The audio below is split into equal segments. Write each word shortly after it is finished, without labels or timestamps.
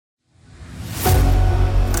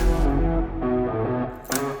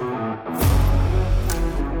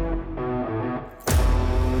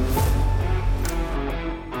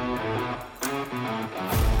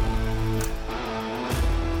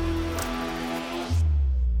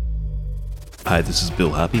Hi, this is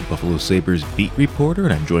Bill Hoppy, Buffalo Sabres beat reporter,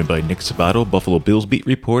 and I'm joined by Nick Sabato, Buffalo Bills beat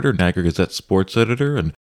reporter, Niagara Gazette sports editor,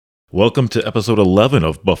 and welcome to episode 11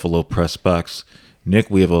 of Buffalo Press Box.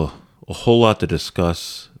 Nick, we have a whole lot to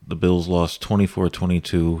discuss. The Bills lost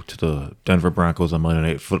 24-22 to the Denver Broncos on Monday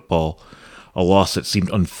Night Football, a loss that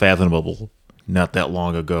seemed unfathomable not that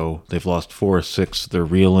long ago. They've lost 4 or 6. They're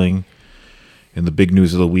reeling, and the big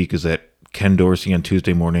news of the week is that Ken Dorsey on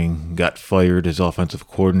Tuesday morning got fired as offensive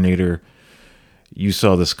coordinator. You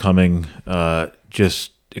saw this coming.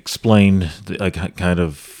 Just explain kind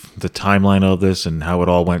of the timeline of this and how it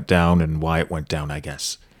all went down and why it went down, I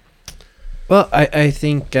guess. Well, I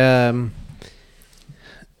think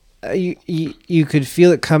you could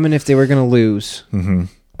feel it coming if they were going to lose. Mm-hmm.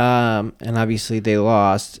 And obviously they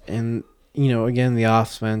lost. And, again, the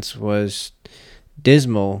offense was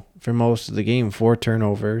dismal for most of the game, 4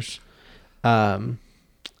 turnovers. And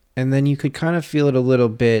then you could kind of feel it a little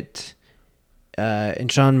bit in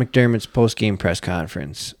Sean McDermott's post-game press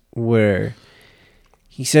conference, where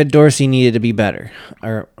he said Dorsey needed to be better.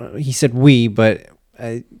 Or he said but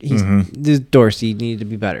this Dorsey needed to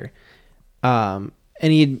be better. And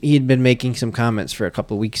he had been making some comments for a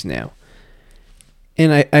couple of weeks now.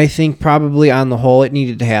 And I think probably on the whole it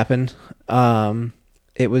needed to happen.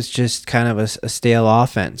 It was just kind of a stale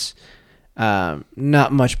offense.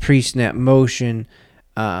 Not much pre-snap motion.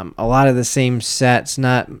 A lot of the same sets,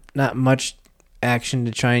 not much action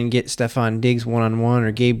to try and get Stephon Diggs one-on-one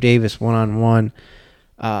or Gabe Davis one-on-one.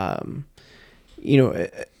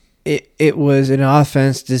 It was an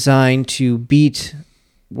offense designed to beat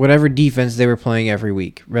whatever defense they were playing every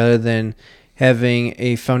week, rather than having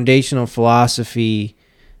a foundational philosophy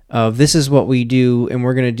of this is what we do and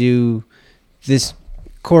we're going to do this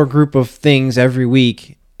core group of things every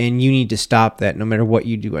week, and you need to stop that no matter what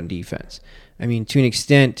you do on defense. I mean, to an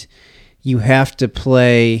extent, you have to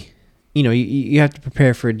play, you have to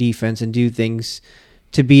prepare for a defense and do things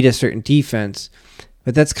to beat a certain defense.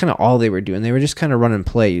 But that's kind of all they were doing. They were just kind of running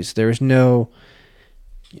plays. There was no,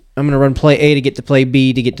 I'm going to run play A to get to play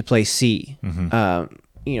B to get to play C.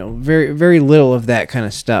 Mm-hmm. Very, very little of that kind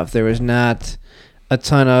of stuff. There was not a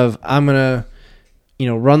ton of, I'm going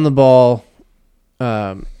to, run the ball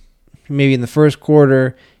maybe in the first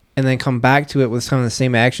quarter and then come back to it with some of the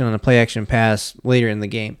same action on a play-action pass later in the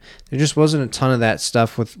game. There just wasn't a ton of that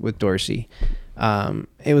stuff with Dorsey.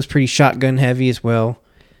 It was pretty shotgun-heavy as well.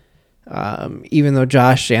 Even though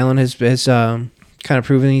Josh Allen has kind of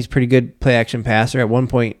proven he's a pretty good play-action passer. At one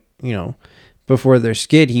point, before their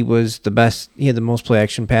skid, he was the best. He had the most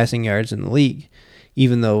play-action passing yards in the league,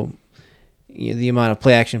 even though the amount of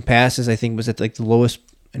play-action passes, I think, was at the lowest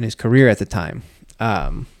in his career at the time.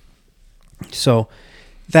 So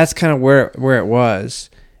that's kind of where it was.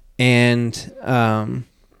 And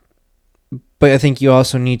but I think you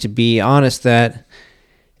also need to be honest that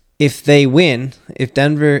if they win, if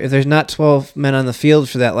there's not 12 men on the field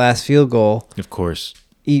for that last field goal, of course,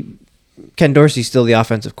 Ken Dorsey's still the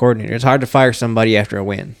offensive coordinator. It's hard to fire somebody after a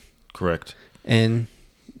win. Correct.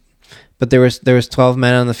 But there was 12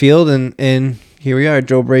 men on the field, and here we are.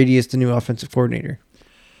 Joe Brady is the new offensive coordinator.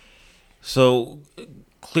 So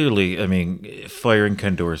clearly, I mean, firing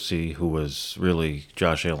Ken Dorsey, who was really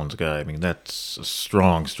Josh Allen's guy, I mean, that's a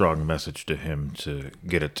strong, strong message to him to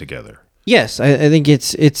get it together. Yes, I think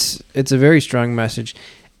it's a very strong message.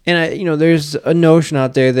 And there's a notion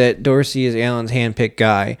out there that Dorsey is Allen's handpicked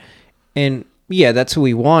guy. And yeah, that's who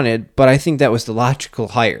he wanted, but I think that was the logical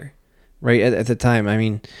hire, right, at the time. I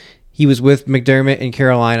mean, he was with McDermott in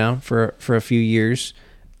Carolina for a few years.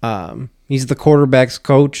 He's the quarterback's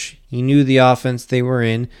coach. He knew the offense they were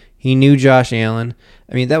in. He knew Josh Allen.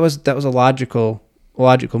 I mean, that was a logical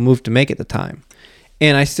move to make at the time.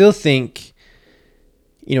 And I still think,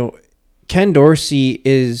 Ken Dorsey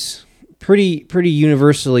is pretty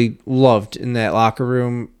universally loved in that locker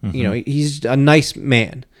room. Mm-hmm. He's a nice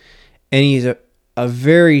man, and he's a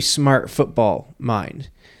very smart football mind.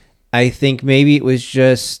 I think maybe it was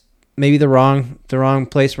just the wrong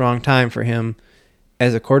place, wrong time for him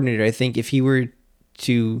as a coordinator. I think if he were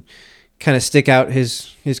to kind of stick out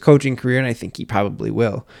his coaching career, and I think he probably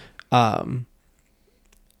will,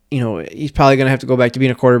 he's probably going to have to go back to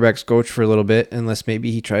being a quarterback's coach for a little bit, unless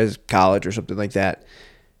maybe he tries college or something like that.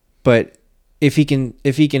 But if he can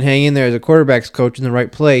hang in there as a quarterback's coach in the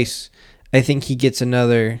right place, I think he gets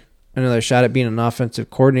another shot at being an offensive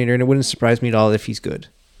coordinator, and it wouldn't surprise me at all if he's good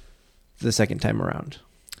the second time around.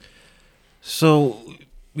 So,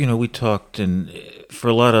 we talked, and for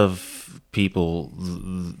a lot of people,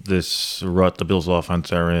 this rut the Bills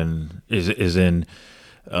offense are in is in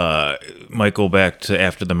Might go back to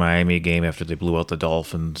after the Miami game, after they blew out the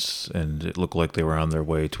Dolphins, and it looked like they were on their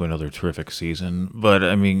way to another terrific season. But,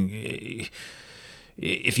 I mean,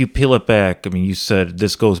 if you peel it back, I mean, you said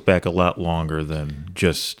this goes back a lot longer than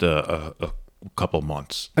just a couple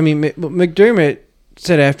months. I mean, McDermott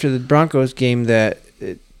said after the Broncos game that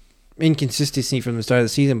inconsistency from the start of the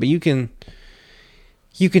season, but you can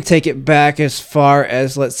take it back as far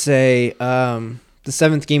as, let's say, the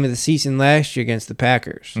 7th game of the season last year against the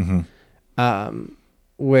Packers,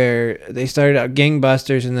 where they started out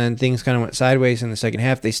gangbusters and then things kind of went sideways in the second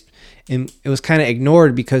half. And it was kind of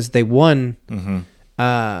ignored because they won,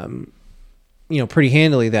 pretty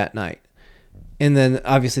handily that night. And then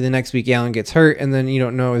obviously the next week Allen gets hurt, and then you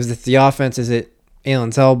don't know, is it the offense? Is it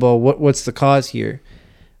Allen's elbow? What's the cause here?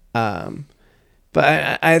 But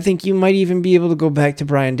I think you might even be able to go back to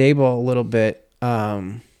Brian Daboll a little bit.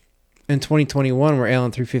 In 2021 where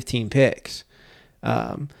Allen threw 15 picks.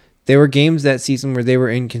 There were games that season where they were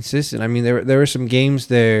inconsistent. I mean, there were some games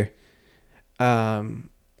there.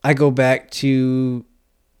 I go back to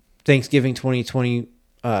Thanksgiving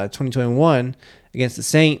 2021 against the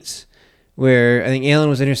Saints, where I think Allen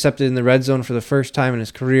was intercepted in the red zone for the first time in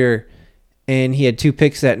his career, and he had 2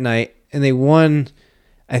 picks that night, and they won,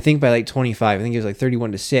 I think, by like 25. I think it was like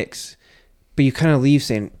 31-6. But you kind of leave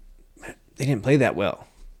saying, they didn't play that well.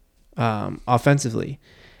 Offensively.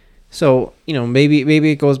 So,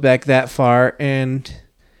 maybe it goes back that far, and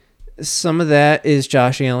some of that is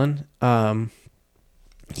Josh Allen.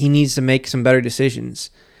 He needs to make some better decisions.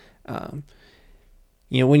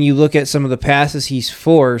 When you look at some of the passes he's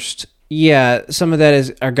forced, some of that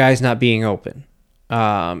is our guys not being open.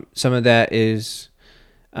 Some of that is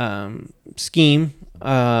scheme.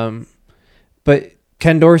 But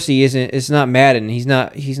Ken Dorsey it's not Madden. He's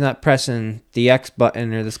not pressing the X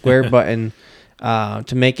button or the square button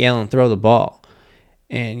to make Allen throw the ball.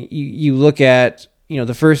 And you look at,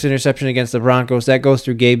 the first interception against the Broncos, that goes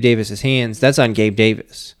through Gabe Davis's hands. That's on Gabe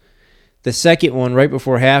Davis. The second one, right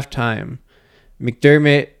before halftime,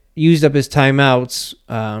 McDermott used up his timeouts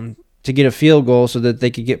to get a field goal so that they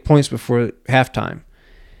could get points before halftime.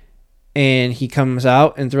 And he comes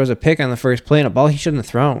out and throws a pick on the first play and a ball he shouldn't have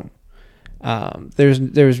thrown.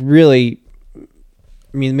 There's really,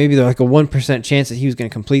 maybe like a 1% chance that he was going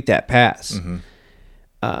to complete that pass.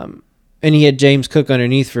 And he had James Cook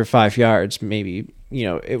underneath for 5 yards. Maybe,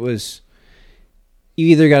 it was, you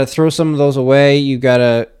either got to throw some of those away. You got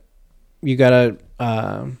to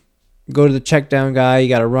go to the check down guy. You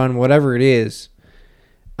got to run, whatever it is.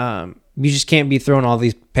 You just can't be throwing all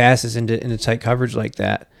these passes into tight coverage like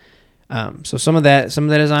that. So some of that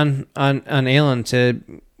is on Allen to,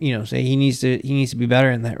 say he needs to be better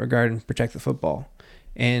in that regard and protect the football.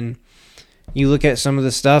 And you look at some of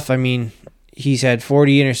the stuff. I mean, he's had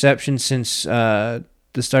 40 interceptions since the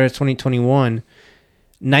start of 2021.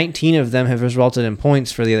 19 of them have resulted in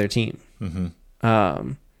points for the other team.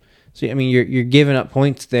 So I mean, you're giving up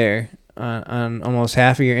points there on almost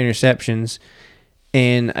half of your interceptions,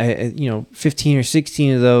 and 15 or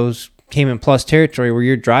 16 of those came in plus territory where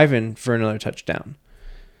you're driving for another touchdown.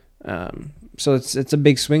 So it's a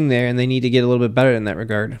big swing there, and they need to get a little bit better in that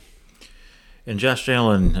regard. And Josh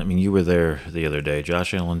Allen, I mean, you were there the other day.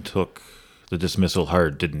 Josh Allen took the dismissal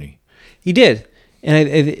hard, didn't he? He did, and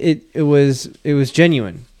it was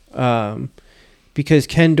genuine. Because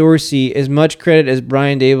Ken Dorsey, as much credit as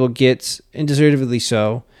Brian Daboll gets, and deservedly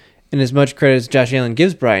so, and as much credit as Josh Allen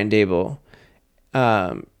gives Brian Daboll,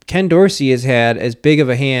 Ken Dorsey has had as big of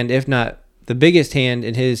a hand, if not the biggest hand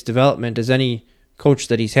in his development as any coach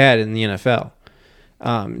that he's had in the NFL.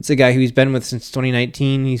 It's a guy who he's been with since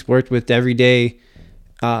 2019. He's worked with every day.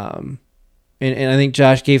 And I think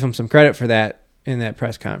Josh gave him some credit for that in that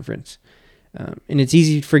press conference. And it's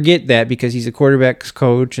easy to forget that because he's a quarterback's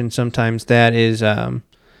coach, and sometimes that is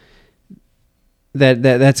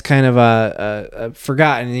that's kind of a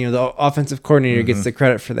forgotten. The offensive coordinator gets the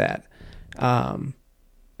credit for that.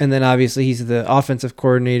 And then obviously he's the offensive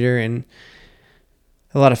coordinator, and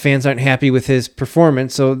a lot of fans aren't happy with his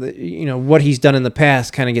performance. So what he's done in the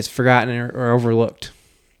past kind of gets forgotten or overlooked.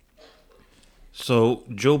 So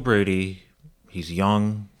Joe Brady, he's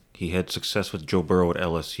young. He had success with Joe Burrow at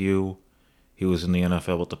LSU. He was in the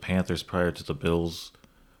NFL with the Panthers prior to the Bills.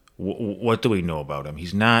 What do we know about him?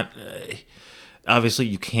 He's not... obviously,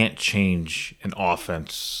 you can't change an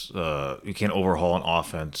offense. You can't overhaul an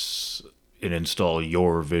offense and install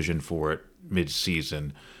your vision for it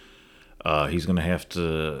mid-season. He's going to have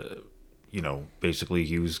to, basically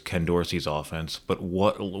use Ken Dorsey's offense. But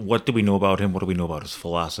what do we know about him? What do we know about his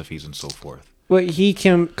philosophies and so forth? Well, he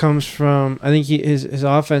comes from... I think his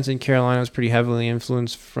offense in Carolina was pretty heavily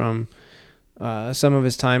influenced from... some of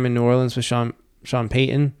his time in New Orleans with Sean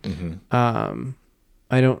Payton.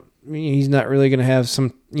 He's not really going to have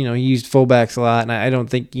some, he used fullbacks a lot, and I don't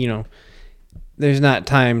think, there's not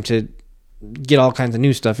time to get all kinds of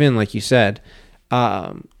new stuff in, like you said.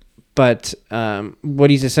 But what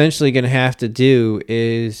he's essentially going to have to do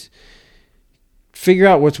is figure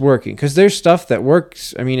out what's working, because there's stuff that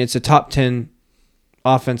works. I mean, it's a top 10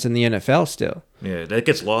 offense in the NFL still. Yeah, that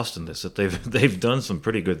gets lost in this, that they've done some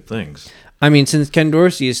pretty good things. I mean, since Ken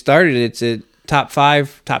Dorsey has started, it's a top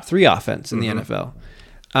 5, top 3 offense in the NFL.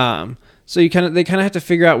 So they kind of have to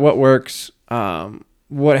figure out what works,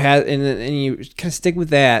 what has, and you kind of stick with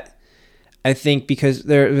that. I think because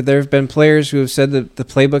there have been players who have said that the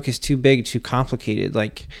playbook is too big, too complicated.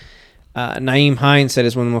 Like Nyheim Hines said,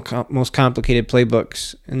 is one of the most complicated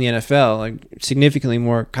playbooks in the NFL, like significantly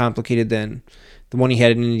more complicated than the one he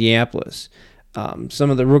had in Indianapolis. Some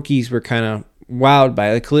of the rookies were kind of wowed by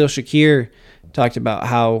it. Like Khalil Shakir talked about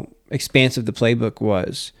how expansive the playbook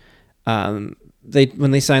was. When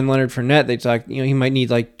they signed Leonard Fournette, they talked, he might need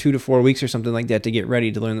like 2 to 4 weeks or something like that to get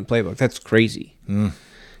ready to learn the playbook. That's crazy.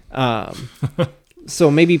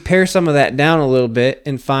 So maybe pare some of that down a little bit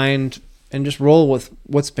and just roll with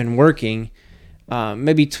what's been working.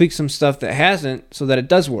 Maybe tweak some stuff that hasn't so that it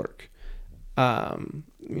does work.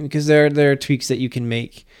 Because there are tweaks that you can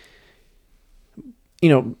make.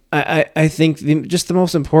 I think just the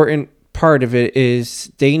most important part of it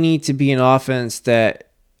is they need to be an offense that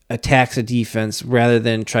attacks a defense rather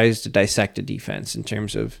than tries to dissect a defense, in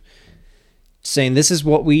terms of saying, this is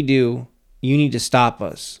what we do, you need to stop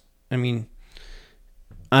us. I mean,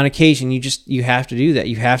 on occasion, you have to do that.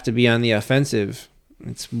 You have to be on the offensive.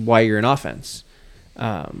 It's why you're an offense.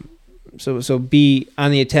 So be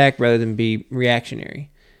on the attack rather than be reactionary.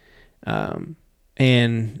 I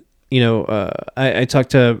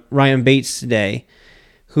talked to Ryan Bates today,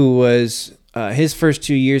 who was his first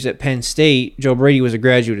 2 years at Penn State. Joe Brady was a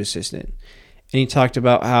graduate assistant, and he talked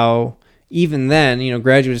about how even then,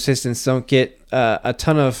 graduate assistants don't get a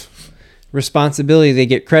ton of responsibility they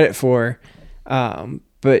get credit for.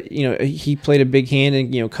 But he played a big hand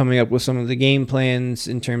in coming up with some of the game plans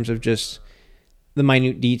in terms of just the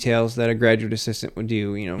minute details that a graduate assistant would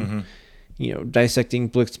do. Dissecting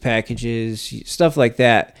blitz packages, stuff like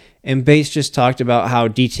that. And Bates just talked about how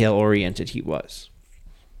detail oriented he was.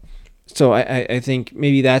 So I think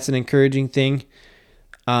maybe that's an encouraging thing.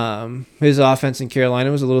 His offense in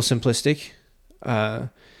Carolina was a little simplistic, but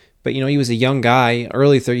he was a young guy,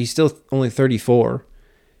 early 30s. He's still only 34.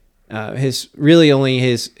 That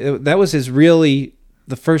was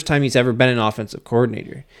the first time he's ever been an offensive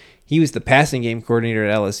coordinator. He was the passing game coordinator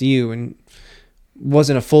at LSU and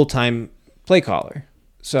wasn't a full-time play caller.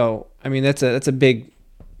 So I mean that's a big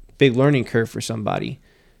learning curve for somebody.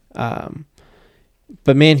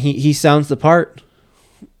 But man, he sounds the part.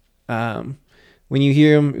 When you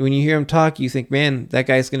hear him talk, you think, man, that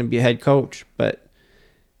guy's going to be a head coach. But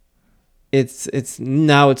it's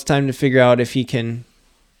time to figure out if he can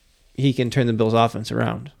turn the Bills' offense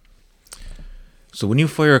around. So when you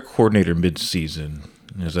fire a coordinator mid-season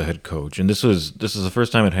as a head coach, and this is the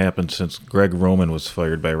first time it happened since Greg Roman was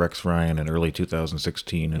fired by Rex Ryan in early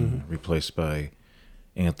 2016 and replaced by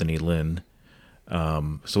Anthony Lynn.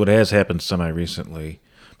 So it has happened semi-recently.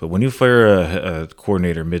 But when you fire a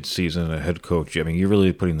coordinator mid-season, a head coach, I mean, you're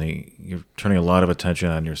really you're turning a lot of attention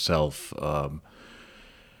on yourself.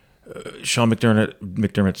 Sean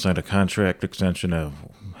McDermott signed a contract extension, a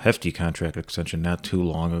hefty contract extension, not too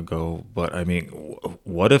long ago. But I mean,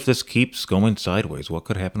 what if this keeps going sideways? What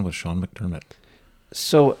could happen with Sean McDermott?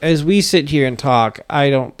 So as we sit here and talk, I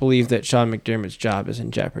don't believe that Sean McDermott's job is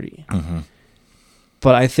in jeopardy.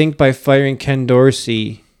 But I think by firing Ken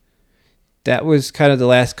Dorsey, that was kind of the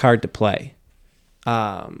last card to play.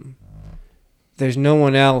 There's no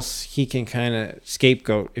one else he can kind of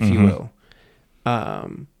scapegoat, if you will.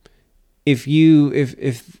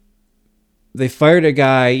 If they fired a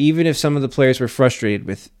guy, even if some of the players were frustrated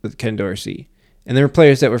with Ken Dorsey, and there were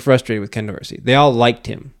players that were frustrated with Ken Dorsey, they all liked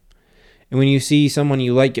him. And when you see someone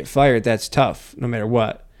you like get fired, that's tough, no matter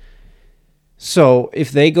what. So if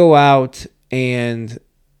they go out and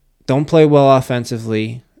don't play well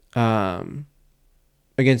offensively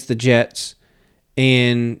against the Jets,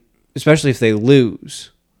 and especially if they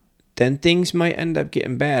lose, then things might end up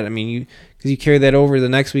getting bad. I mean, because you carry that over the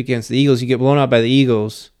next week against the Eagles, you get blown out by the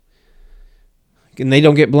Eagles, and they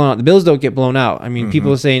don't get blown out. The Bills don't get blown out. I mean,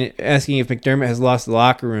 people are asking if McDermott has lost the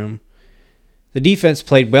locker room. The defense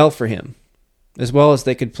played well for him, as well as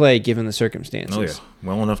they could play given the circumstances. Oh yeah,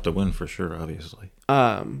 well enough to win for sure, obviously.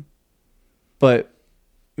 But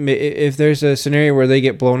if there's a scenario where they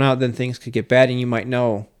get blown out, then things could get bad, and you might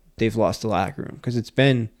know they've lost the locker room, because it's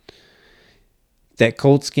been that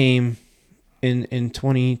Colts game in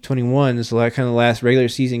 2021 is kind of the last regular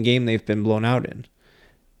season game they've been blown out in.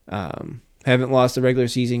 Haven't lost a regular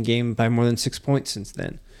season game by more than 6 points since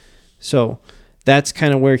then. So that's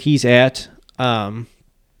kind of where he's at. And,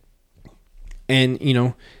 you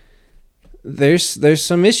know, there's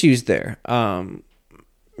some issues there.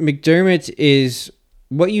 McDermott is,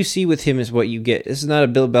 what you see with him is what you get. This is not a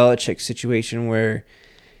Bill Belichick situation where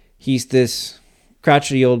he's this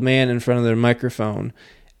crotchety old man in front of the microphone,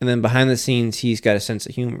 and then behind the scenes he's got a sense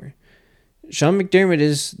of humor. Sean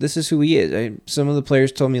McDermott this is who he is. Some of the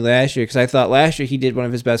players told me last year, because I thought last year he did one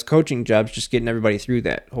of his best coaching jobs, just getting everybody through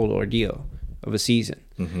that whole ordeal of a season.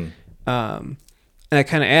 Mm-hmm. And I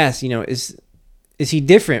kind of asked, you know, is he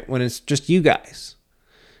different when it's just you guys?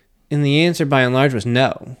 And the answer by and large was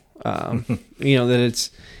no. You know, that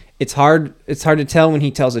it's hard to tell when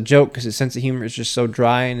he tells a joke, because his sense of humor is just so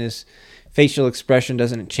dry and his facial expression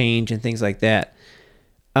doesn't change and things like that.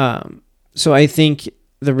 So I think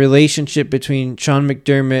the relationship between Sean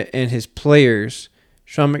McDermott and his players,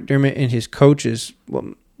 Sean McDermott and his coaches,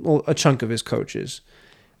 well, a chunk of his coaches,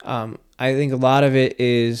 I think a lot of it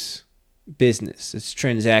is business. It's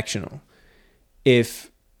transactional.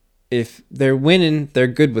 If they're winning, they're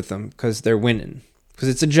good with them because they're winning. Because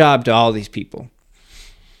it's a job to all these people.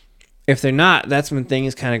 If they're not, that's when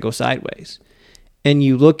things kind of go sideways. And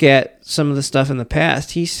you look at some of the stuff in the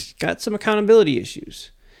past, he's got some accountability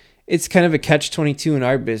issues. It's kind of a catch-22 in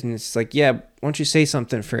our business. It's like, yeah, why don't you say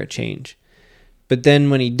something for a change? But then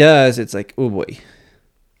when he does, it's like, oh boy,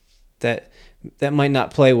 that might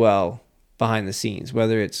not play well behind the scenes.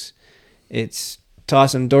 Whether it's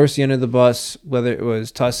tossing Dorsey under the bus, whether it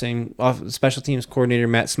was tossing off the special teams coordinator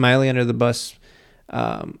Matt Smiley under the bus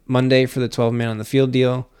Monday for the 12-man on the field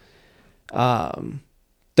deal.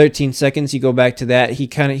 13 seconds, you go back to that. He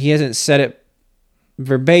hasn't said it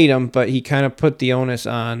verbatim, but he kind of put the onus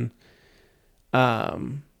on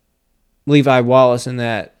Levi Wallace in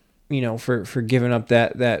that, you know, for giving up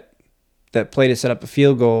that play to set up a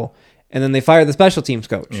field goal, and then they fired the special teams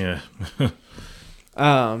coach. Yeah.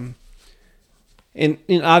 And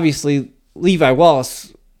obviously Levi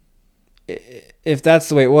Wallace, if that's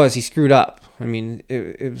the way it was, he screwed up. I mean,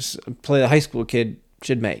 it was a play a high school kid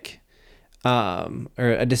should make, or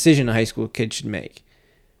a decision a high school kid should make.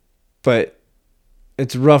 But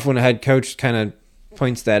it's rough when a head coach kind of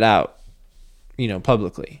points that out, you know,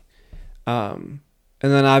 publicly. And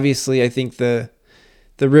then obviously I think the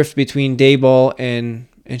rift between Daboll and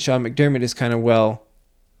Sean McDermott is kind of well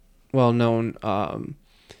known.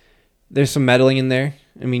 There's some meddling in there.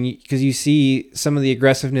 I mean, because you see some of the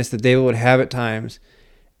aggressiveness that Daboll would have at times,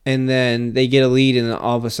 and then they get a lead, and then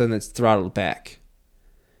all of a sudden it's throttled back.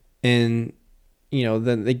 And, you know,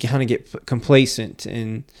 then they kind of get complacent,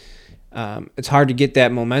 and it's hard to get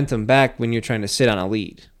that momentum back when you're trying to sit on a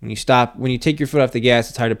lead. When you take your foot off the gas,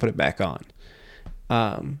 it's hard to put it back on.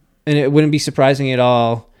 And it wouldn't be surprising at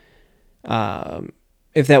all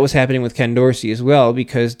if that was happening with Ken Dorsey as well,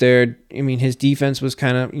 because his defense was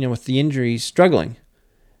kind of, you know, with the injuries, struggling.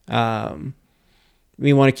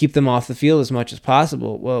 We want to keep them off the field as much as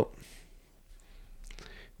possible. Well,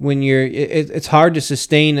 when it's hard to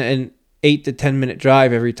sustain an 8 to 10 minute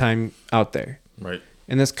drive every time out there. Right.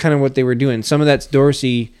 And that's kind of what they were doing. Some of that's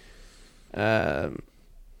Dorsey trying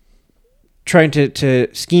to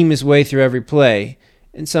scheme his way through every play,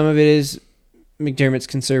 and some of it is McDermott's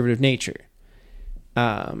conservative nature.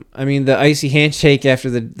 I mean, the icy handshake after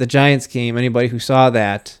the Giants game, anybody who saw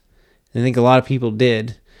that, I think a lot of people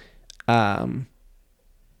did,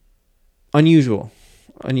 unusual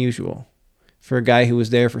for a guy who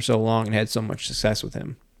was there for so long and had so much success with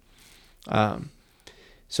him.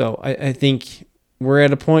 So I think we're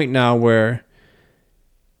at a point now where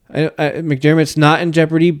McDermott's not in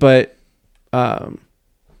jeopardy, but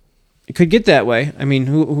it could get that way. I mean,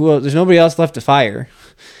 who else? There's nobody else left to fire.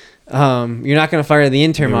 You're not going to fire the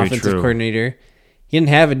interim offensive coordinator. He didn't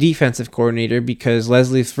have a defensive coordinator because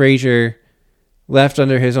Leslie Frazier left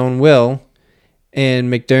under his own will,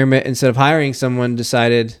 and McDermott, instead of hiring someone,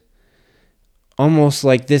 decided almost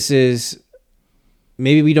like this is,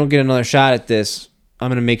 maybe we don't get another shot at this. I'm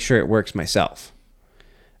going to make sure it works myself.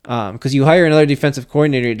 Because you hire another defensive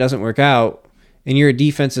coordinator, it doesn't work out, and you're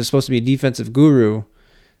supposed to be a defensive guru.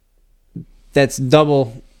 That's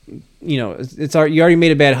double, you know, you already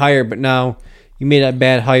made a bad hire, but now you made a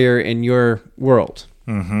bad hire in your world.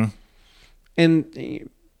 Mm-hmm. And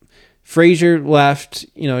Frazier left.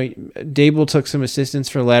 You know, Daboll took some assistance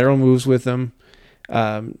for lateral moves with him.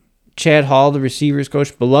 Chad Hall, the receivers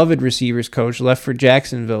coach, beloved receivers coach, left for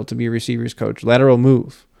Jacksonville to be a receivers coach. Lateral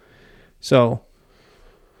move. So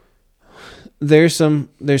there's some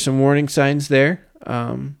warning signs there.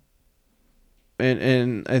 And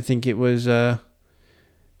I think it was a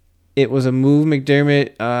move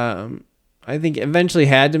McDermott I think eventually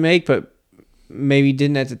had to make, but maybe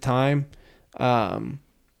didn't at the time. And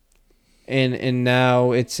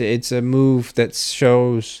now it's a move that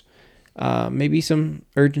shows maybe some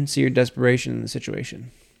urgency or desperation in the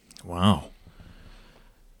situation. Wow.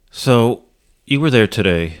 So you were there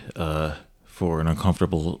today for an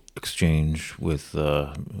uncomfortable exchange with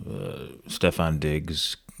Stefan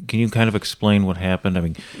Diggs. Can you kind of explain what happened? I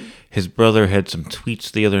mean, his brother had some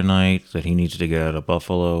tweets the other night that he needs to get out of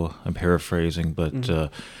Buffalo. I'm paraphrasing, but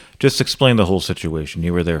just explain the whole situation.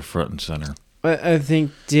 You were there front and center. I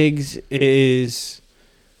think Diggs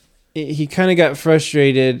he kind of got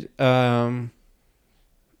frustrated.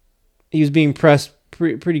 He was being pressed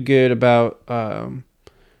pretty good about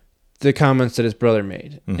the comments that his brother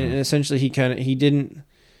made. Mm-hmm. And essentially he didn't,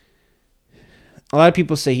 a lot of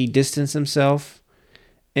people say he distanced himself,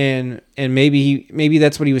 and maybe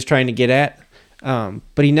that's what he was trying to get at.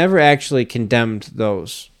 But he never actually condemned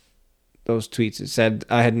those tweets. It said,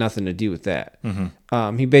 I had nothing to do with that.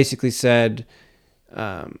 Mm-hmm. He basically said,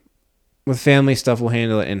 with family stuff, we'll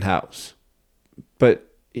handle it in-house. But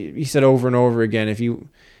he said over and over again, if you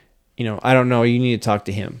I don't know, you need to talk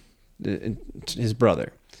to him, his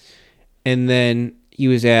brother. And then he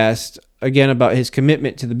was asked again about his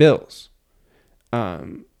commitment to the Bills.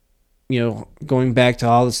 Going back to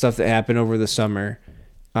all the stuff that happened over the summer.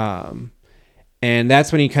 And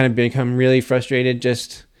that's when he kind of become really frustrated.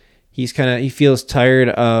 Just, he feels tired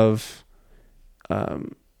of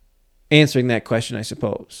answering that question, I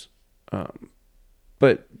suppose.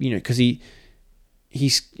 But, because he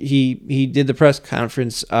did the press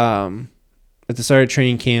conference at the start of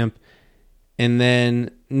training camp, and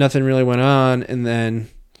then nothing really went on. And then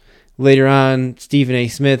later on, Stephen A.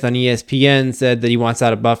 Smith on ESPN said that he wants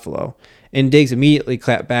out of Buffalo. And Diggs immediately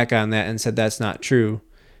clapped back on that and said that's not true.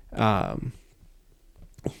 And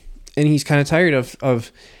he's kind of tired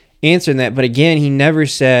of answering that. But again, he never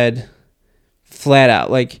said flat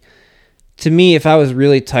out. Like, to me, if I was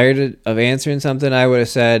really tired of answering something, I would have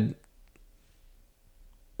said,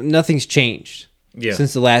 nothing's changed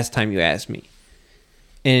since the last time you asked me.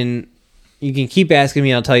 And you can keep asking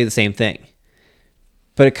me, I'll tell you the same thing.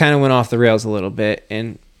 But it kind of went off the rails a little bit.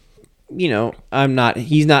 And,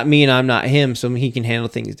 he's not me and I'm not him, so he can handle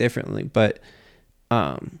things differently. But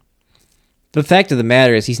the fact of the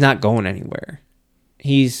matter is he's not going anywhere.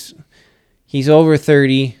 He's over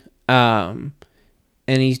 30, and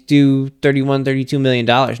he's due $32 million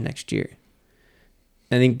next year.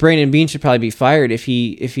 I think Brandon Beane should probably be fired if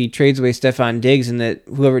he trades away Stefan Diggs, and that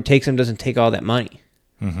whoever takes him doesn't take all that money.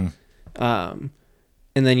 Mm-hmm. And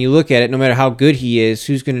then you look at it, no matter how good he is,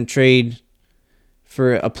 who's going to trade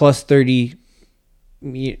for a plus 30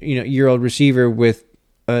 year old receiver with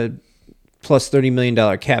a plus $30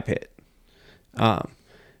 million cap hit?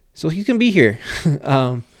 So he's going to be here.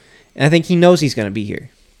 And I think he knows he's going to be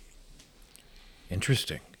here.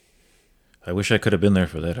 Interesting. I wish I could have been there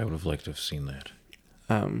for that. I would have liked to have seen that.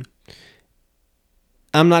 I'm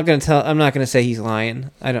not going to say he's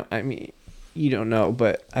lying. You don't know,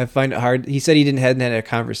 but I find it hard. He said he hadn't had a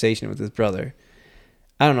conversation with his brother.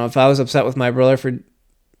 I don't know if I was upset with my brother for,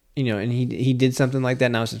 and he did something like that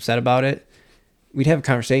and I was upset about it, we'd have a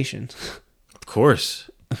conversation. Of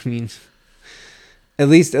course. At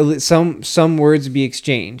least some words be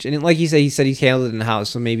exchanged. And like he said he handled it in the house,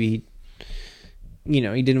 so maybe he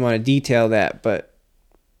didn't want to detail that, but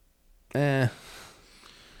there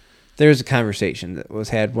was a conversation that was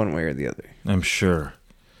had one way or the other. I'm sure.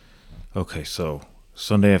 Okay, so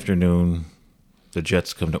Sunday afternoon, the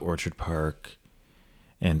Jets come to Orchard Park.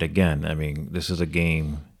 And again, this is a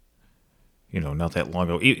game, not that long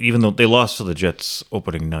ago. Even though they lost to the Jets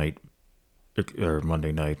opening night, or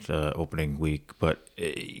Monday night opening week. But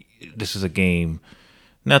this is a game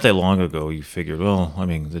not that long ago. You figured,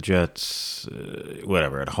 the Jets,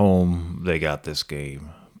 whatever, at home, they got this game.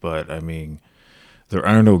 But, there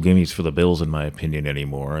are no gimmies for the Bills, in my opinion,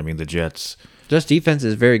 anymore. The Jets... Just defense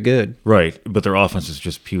is very good, right? But their offense is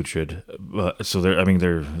just putrid. So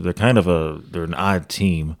they're kind of they're an odd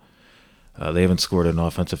team. They haven't scored an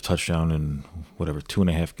offensive touchdown in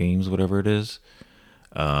 2.5 games, whatever it is.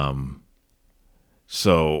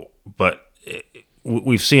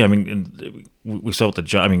 We've seen. We saw what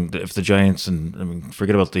if the Giants and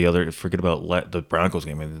forget about the Broncos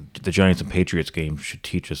game. The Giants and Patriots game should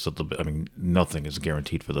teach us that nothing is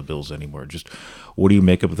guaranteed for the Bills anymore. Just what do you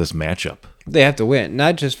make of this matchup? They have to win,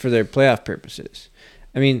 not just for their playoff purposes.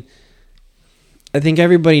 I think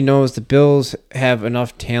everybody knows the Bills have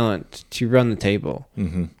enough talent to run the table.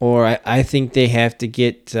 Mm-hmm. Or I think they have to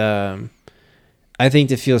get. I think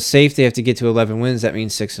to feel safe, they have to get to 11 wins. That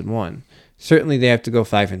means 6-1. Certainly, they have to go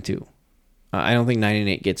 5-2. I don't think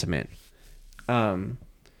 9-8 gets them in.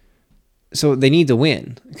 So they need to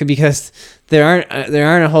win because there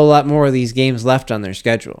aren't a whole lot more of these games left on their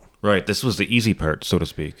schedule. Right. This was the easy part, so to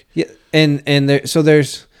speak. Yeah, and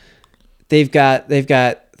they've got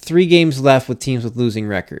 3 games left with teams with losing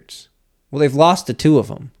records. Well, they've lost to 2 of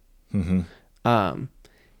them. Mm-hmm.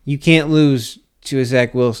 You can't lose to a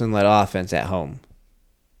Zach Wilson-led offense at home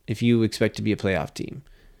if you expect to be a playoff team,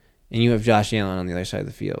 and you have Josh Allen on the other side of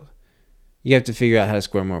the field. You have to figure out how to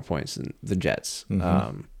score more points than the Jets.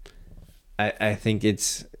 Mm-hmm. I think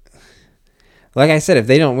it's like I said. If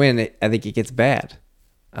they don't win, I think it gets bad.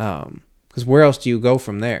 Because where else do you go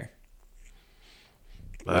from there?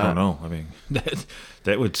 I don't know. I mean,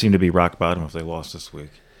 that would seem to be rock bottom if they lost this week.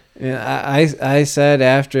 Yeah, I said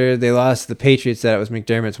after they lost to the Patriots that it was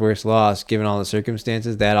McDermott's worst loss, given all the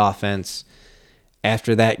circumstances. That offense,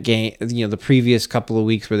 after that game, the previous couple of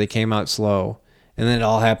weeks where they came out slow, and then it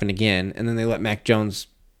all happened again, and then they let Mac Jones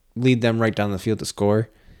lead them right down the field to score.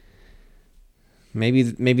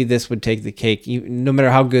 Maybe this would take the cake, no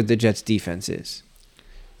matter how good the Jets' defense is.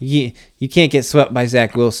 You can't get swept by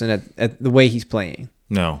Zach Wilson at the way he's playing.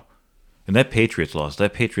 No. And that Patriots loss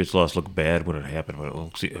looked bad when it happened,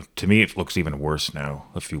 but to me it looks even worse now,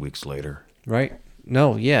 a few weeks later. Right?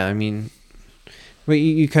 No, yeah, I mean, but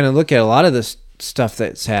you kind of look at a lot of this stuff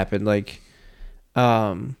that's happened, like,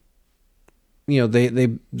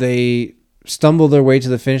 they stumbled their way to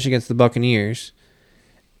the finish against the Buccaneers.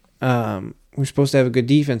 We're supposed to have a good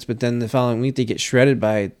defense, but then the following week they get shredded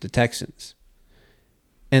by the Texans.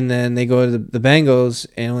 And then they go to the Bengals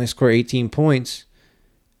and only score 18 points.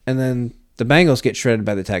 And then the Bengals get shredded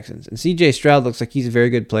by the Texans. And C.J. Stroud looks like he's a very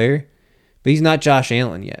good player, but he's not Josh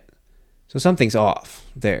Allen yet. So something's off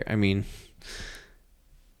there. I mean,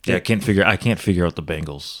 yeah, I can't figure out the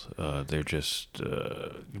Bengals. They're just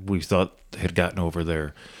we thought they had gotten over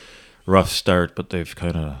their rough start, but they've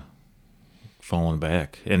kind of fallen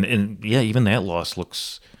back. And yeah, even that loss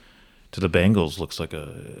to the Bengals looks like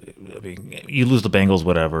you lose the Bengals,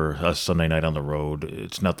 whatever, a Sunday night on the road.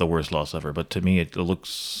 It's not the worst loss ever, but to me it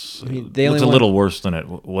looks a little worse than it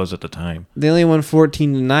was at the time. They only won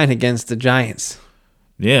 14-9 against the Giants.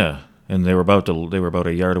 Yeah, and they were about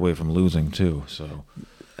a yard away from losing too. So,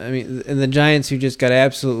 I mean, and the Giants who just got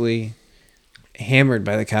absolutely hammered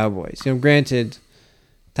by the Cowboys. Granted,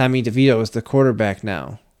 Tommy DeVito is the quarterback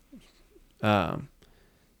now.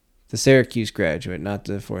 The Syracuse graduate, not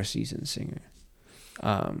the Four Seasons singer.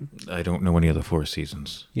 I don't know any of the Four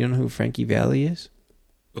Seasons. You don't know who Frankie Valli is?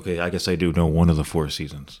 Okay, I guess I do know one of the Four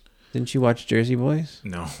Seasons. Didn't you watch Jersey Boys?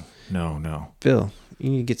 No. Bill,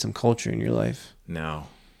 you need to get some culture in your life. No,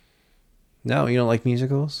 you don't like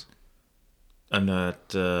musicals? I'm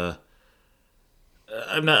not. I'm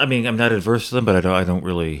not adverse to them, but I don't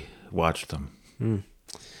really watch them.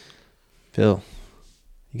 Bill,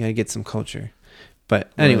 you gotta get some culture.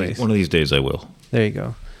 But anyways, one of these days I will. There you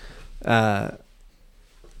go. Tommy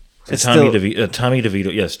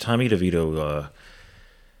DeVito. Yes, Tommy DeVito,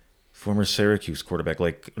 former Syracuse quarterback,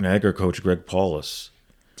 like Niagara coach Greg Paulus.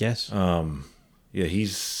 Yes. Yeah,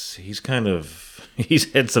 he's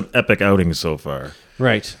had some epic outings so far.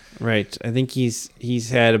 Right. I think he's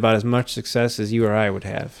had about as much success as you or I would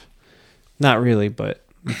have. Not really, but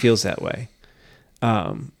it feels that way.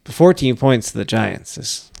 14 points to the Giants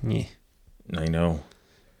is. Yeah. I know.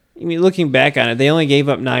 I mean, looking back on it, they only gave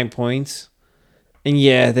up 9 points. And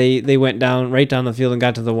yeah, they went right down the field and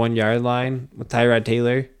got to the 1 yard line with Tyrod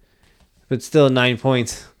Taylor. But still 9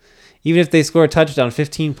 points. Even if they score a touchdown,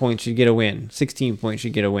 15 points should get a win. 16 points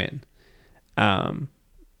should get a win.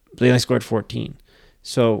 They only scored 14.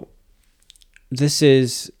 So this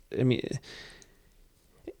is, I mean,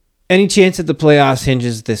 any chance that the playoffs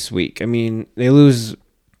hinges this week. I mean, they lose.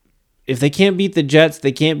 If they can't beat the Jets,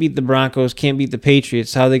 they can't beat the Broncos, can't beat the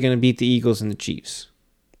Patriots, how are they going to beat the Eagles and the Chiefs?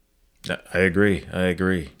 I agree.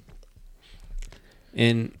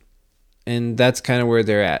 And that's kind of where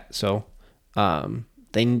they're at. So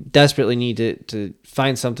they desperately need to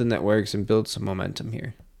find something that works and build some momentum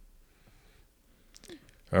here.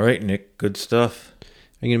 All right, Nick, good stuff.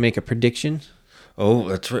 Are you going to make a prediction? Oh,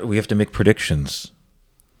 that's right. We have to make predictions.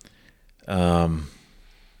 All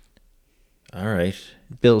right.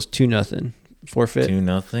 Bills 2-0. Forfeit.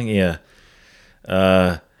 2-0. Yeah.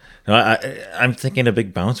 No, I'm thinking a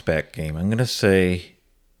big bounce back game. I'm going to say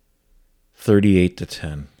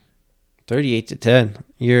 38-10. 38-10.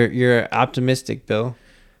 You're optimistic, Bill.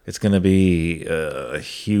 It's going to be a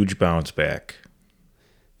huge bounce back.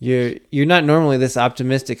 You're not normally this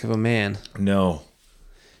optimistic of a man. No.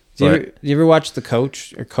 Do you ever watch The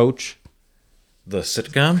Coach or Coach? The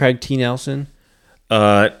sitcom? Craig T. Nelson?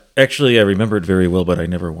 Actually, I remember it very well, but I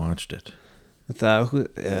never watched it. With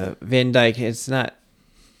Van Dyke. It's not.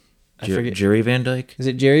 I forget. Jerry Van Dyke? Is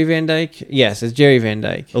it Jerry Van Dyke? Yes, it's Jerry Van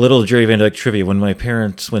Dyke. A little Jerry Van Dyke trivia. When my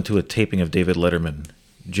parents went to a taping of David Letterman,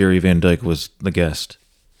 Jerry Van Dyke was the guest.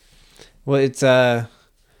 Well, it's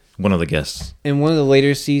one of the guests. In one of the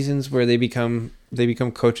later seasons where they become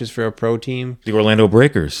coaches for a pro team. The Orlando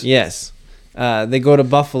Breakers. Yes. They go to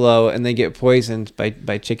Buffalo and they get poisoned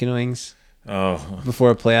by chicken wings. Oh. Before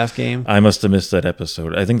a playoff game. I must have missed that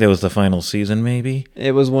episode. I think that was the final season, maybe.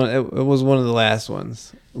 It was one of the last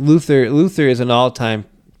ones. Luther is an all-time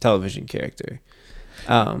television character.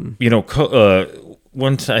 One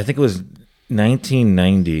time, I think it was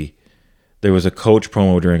 1990. There was a Coach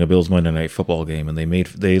promo during a Bills Monday Night Football game, and they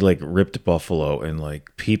ripped Buffalo, and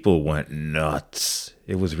like people went nuts.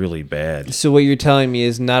 It was really bad. So what you're telling me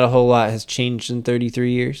is not a whole lot has changed in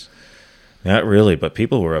 33 years? Not really, but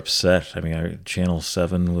people were upset. I mean, Channel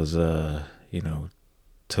 7 was,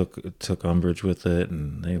 took umbrage with it,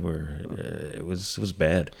 and they were, it was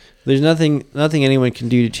bad. There's nothing anyone can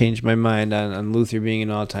do to change my mind on Luther being an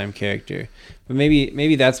all-time character. But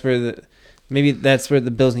maybe that's where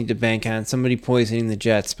the Bills need to bank on somebody poisoning the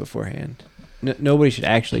Jets beforehand. Nobody should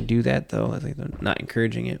actually do that, though. I think they're not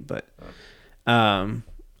encouraging it, but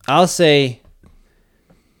I'll say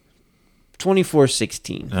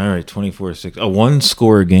 24-16. All right, 24-6. A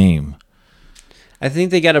one-score game. I think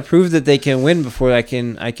they got to prove that they can win before I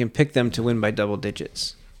can pick them to win by double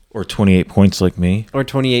digits. Or 28 points like me. Or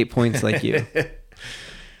 28 points like you.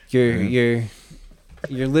 You're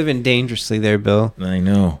living dangerously there, Bill. I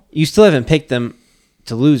know. You still haven't picked them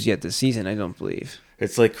to lose yet this season, I don't believe.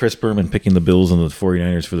 It's like Chris Berman picking the Bills and the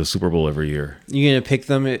 49ers for the Super Bowl every year. You're going to pick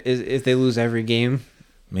them if they lose every game?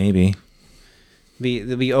 Maybe.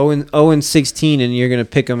 They'll be 0-16, and you're going to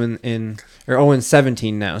pick them or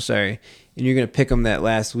 0-17 now, sorry. And you're going to pick them that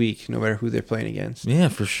last week, no matter who they're playing against. Yeah,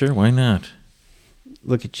 for sure. Why not?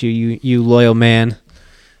 Look at you loyal man.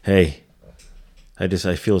 Hey, I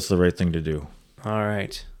feel it's the right thing to do. All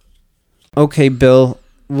right. Okay, Bill.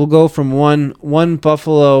 We'll go from one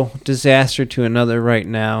Buffalo disaster to another right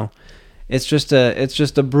now. It's just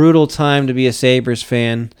a brutal time to be a Sabres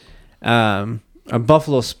fan, a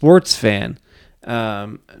Buffalo sports fan.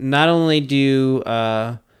 Not only do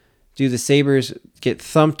the Sabres get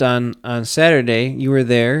thumped on Saturday, you were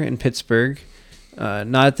there in Pittsburgh,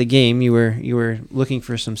 not at the game. You were looking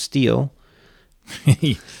for some steel.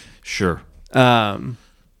 Sure.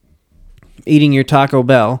 Eating your Taco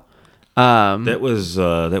Bell. That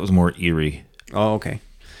was more Erie. Oh, okay.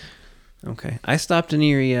 Okay. I stopped in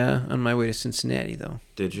Erie on my way to Cincinnati, though.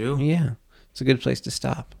 Did you? Yeah. It's a good place to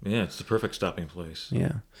stop. Yeah, it's the perfect stopping place.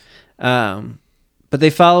 Yeah. But they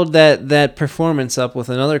followed that performance up with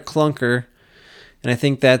another clunker, and I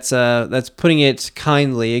think that's putting it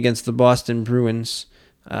kindly against the Boston Bruins,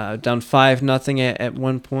 down 5-0 at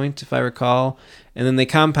one point, if I recall, and then they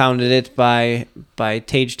compounded it by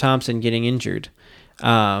Tage Thompson getting injured,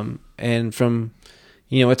 and from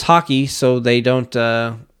it's hockey, so they don't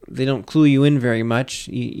clue you in very much.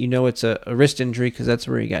 You know it's a wrist injury because that's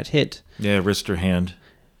where he got hit. Yeah, wrist or hand.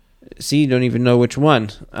 See, you don't even know which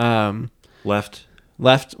one. Left.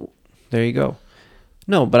 There you go.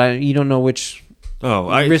 No, but you don't know which.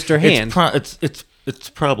 Wrist or hand. It's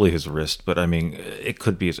probably his wrist, but I mean, it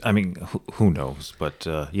could be his. I mean, who knows? But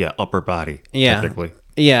yeah, upper body. Yeah. Technically.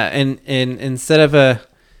 Yeah, and instead of a,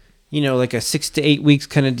 like a 6 to 8 weeks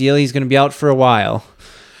kind of deal, he's going to be out for a while.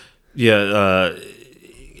 Yeah.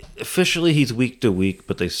 Officially, he's week to week,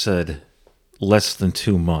 but they said less than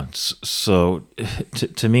 2 months. So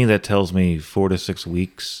to me, that tells me 4 to 6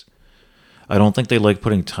 weeks. I don't think they like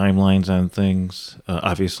putting timelines on things,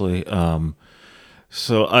 obviously.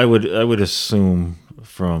 So I would assume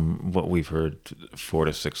from what we've heard, 4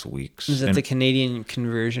 to 6 weeks. Is that the Canadian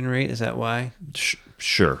conversion rate? Is that why?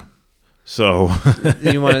 Sure. So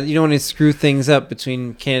you don't want to screw things up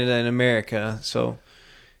between Canada and America. So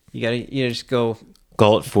you just go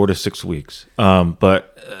call it 4 to 6 weeks.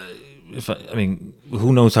 But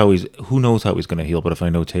who knows how he's going to heal? But if I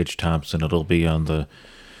know Tage Thompson, it'll be on the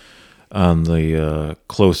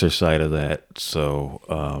closer side of that. So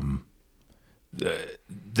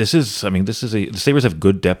the Sabres have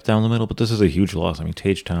good depth down the middle, but this is a huge loss. I mean,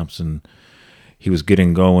 Tage Thompson, he was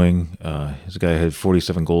getting going. This guy had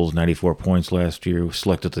 47 goals, 94 points last year. Was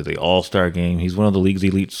selected to the All-Star game. He's one of the league's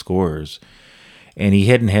elite scorers. And he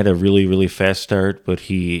hadn't had a really, really fast start, but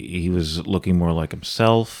he was looking more like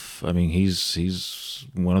himself. I mean, he's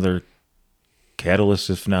one of their catalyst,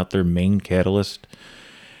 if not their main catalyst.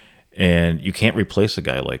 And you can't replace a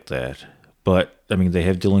guy like that. But, I mean, they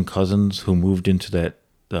have Dylan Cousins, who moved into that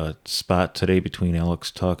spot today between Alex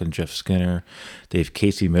Tuck and Jeff Skinner. They have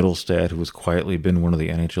Casey Middlestad, who has quietly been one of the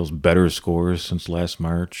NHL's better scorers since last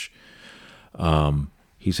March.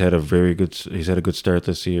 He's had a good start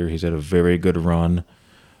this year. He's had a very good run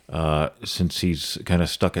since he's kind of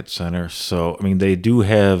stuck at center. So, I mean, they do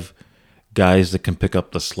have guys that can pick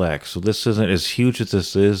up the slack. So this isn't as huge as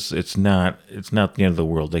this is. It's not the end of the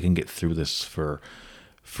world. They can get through this for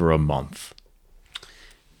a month.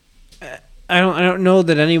 I don't know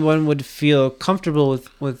that anyone would feel comfortable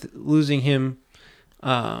with losing him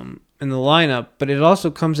in the lineup, but it also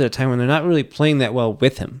comes at a time when they're not really playing that well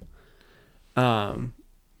with him.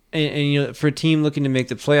 And you know, for a team looking to make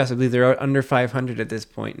the playoffs, I believe they're under 500 at this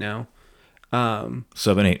point now.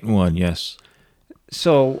 7-8-1, yes.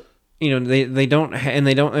 So, you know,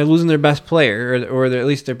 they're losing their best player or they're at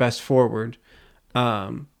least their best forward.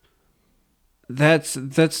 That's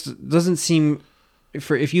doesn't seem,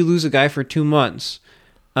 for if you lose a guy for 2 months,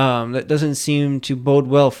 that doesn't seem to bode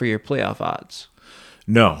well for your playoff odds.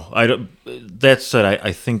 No, I don't. That said,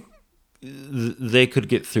 I think they could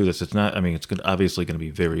get through this. It's not. I mean, obviously going to be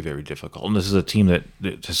very, very difficult. And this is a team that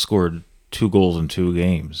has scored 2 goals in 2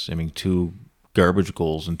 games. I mean, 2 garbage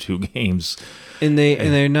goals in 2 games. And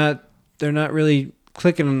they're not really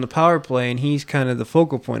clicking on the power play, and he's kind of the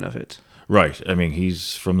focal point of it. Right. I mean,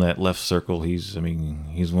 he's from that left circle. He's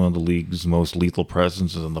one of the league's most lethal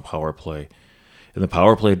presences in the power play. And the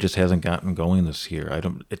power play just hasn't gotten going this year.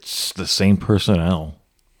 It's the same personnel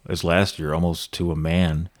as last year, almost to a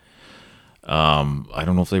man. I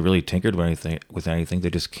don't know if they really tinkered with anything. They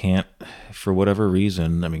just can't, for whatever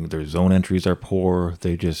reason. I mean, their zone entries are poor.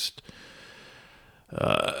 They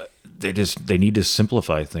need to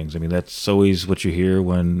simplify things. I mean, that's always what you hear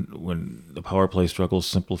when the power play struggles,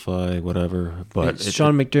 simplify, whatever. But it's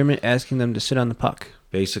Sean McDermott asking them to sit on the puck.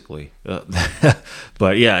 Basically.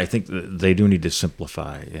 But yeah, I think they do need to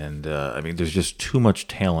simplify. And I mean, there's just too much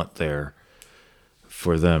talent there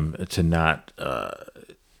for them to not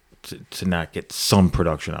get some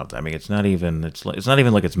production out of that. I mean, it's not even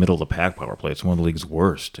like it's middle of the pack power play. It's one of the league's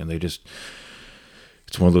worst, and it's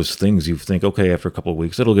one of those things you think, okay, after a couple of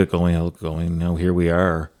weeks it'll get going. Now here we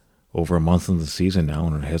are, over a month into the season now,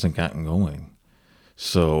 and it hasn't gotten going.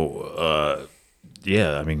 So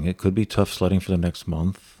yeah, I mean, it could be tough sledding for the next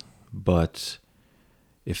month, but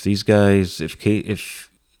if these guys, if Casey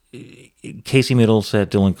Middlestad,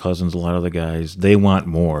 Dylan Cousins, a lot of the guys, they want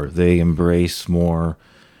more. They embrace more.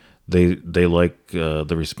 They like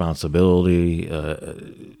the responsibility.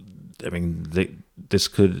 I mean, this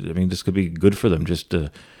could be good for them, just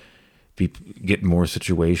to get more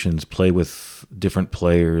situations, play with different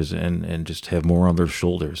players, and just have more on their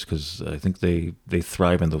shoulders, because I think they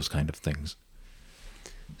thrive in those kind of things.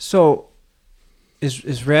 So,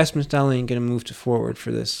 is Rasmus Dahlin going to move to forward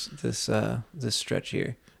for this stretch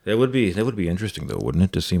here? That would be interesting, though, wouldn't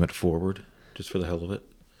it, to see him at forward, just for the hell of it?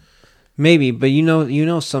 Maybe, but you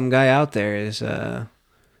know some guy out there is,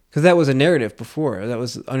 because that was a narrative before. That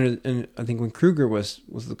was I think when Kruger was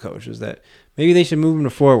the coach, was that maybe they should move him to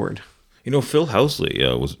forward. You know, Phil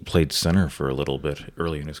Housley played center for a little bit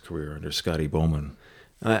early in his career under Scotty Bowman.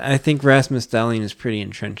 I think Rasmus Dahlin is pretty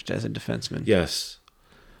entrenched as a defenseman. Yes.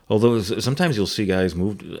 Although sometimes you'll see guys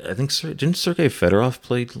moved. I think didn't Sergei Fedorov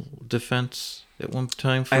play defense at one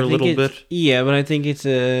time for a little bit? Yeah, but I think it's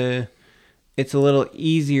a little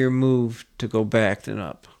easier move to go back than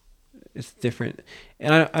up. It's different,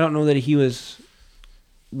 and I don't know that he was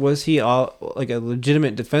he all like a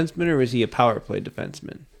legitimate defenseman, or was he a power play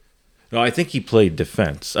defenseman? No, I think he played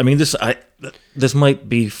defense. I mean, this might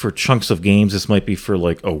be for chunks of games. This might be for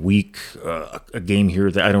like a week, a game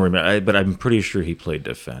here that I don't remember. But I'm pretty sure he played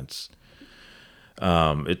defense.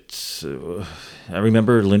 I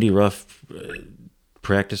remember Lindy Ruff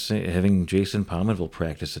practicing, having Jason Pominville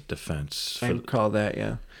practice at defense. I recall that,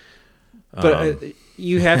 yeah. But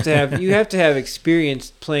you have to have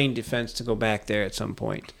experience playing defense to go back there at some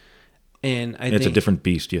point. And I think it's a different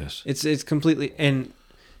beast. Yes, it's completely. And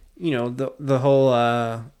you know, the whole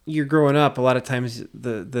you're growing up, a lot of times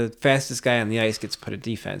the fastest guy on the ice gets put at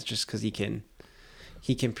defense just because he can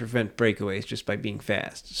prevent breakaways just by being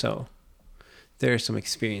fast. So there's some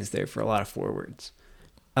experience there for a lot of forwards.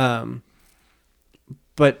 But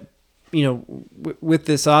you know, with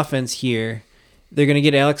this offense here, they're going to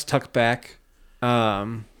get Alex Tuck back.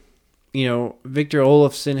 You know, Victor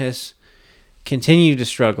Olofsson has continued to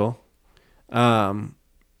struggle. How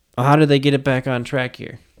do they get it back on track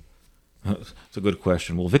here? It's a good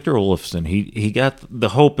question. Well, Victor Olofsson, he got the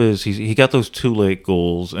hope is he got those 2 late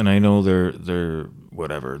goals, and I know they're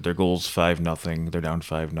whatever their goals 5-0, they're down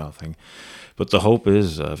 5-0, but the hope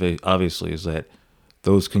is obviously is that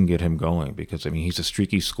those can get him going because I mean he's a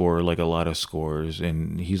streaky scorer like a lot of scorers,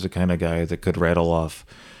 and he's the kind of guy that could rattle off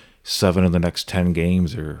 7 in the next 10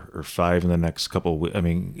 games or 5 in the next couple. I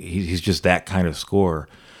mean he's just that kind of scorer.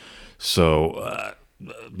 So.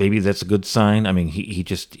 Maybe that's a good sign. I mean,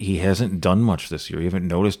 he hasn't done much this year. You haven't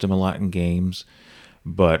noticed him a lot in games,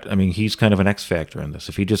 but I mean, he's kind of an X factor in this.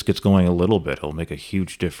 If he just gets going a little bit, he'll make a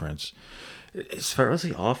huge difference. As far as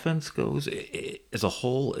the offense goes, as a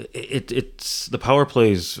whole, it's the power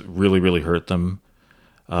plays really hurt them.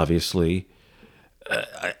 Obviously,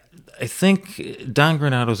 I think Don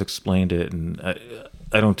Granato's explained it, and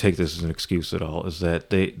I don't take this as an excuse at all. Is that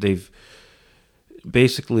they've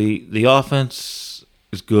basically the offense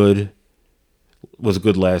is good, was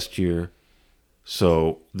good last year,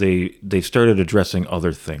 so they've started addressing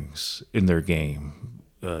other things in their game,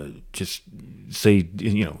 just say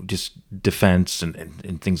just defense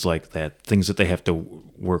and things like that, things that they have to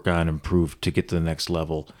work on, improve to get to the next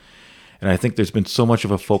level. And I think there's been so much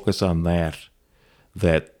of a focus on that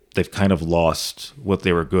they've kind of lost what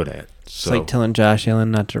they were good at. It's like telling Josh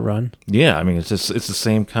Allen not to run. Yeah, I mean it's the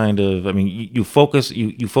same kind of. I mean you focus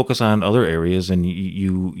on other areas and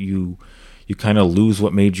you kind of lose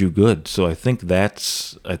what made you good. So I think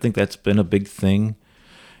that's been a big thing.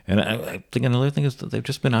 And I think another thing is that they've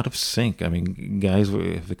just been out of sync. I mean, guys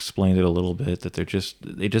have explained it a little bit that they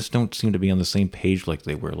just don't seem to be on the same page like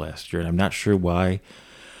they were last year, and I'm not sure why.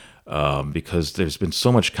 Because there's been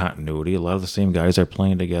so much continuity. A lot of the same guys are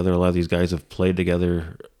playing together. A lot of these guys have played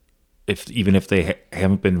together. Even if they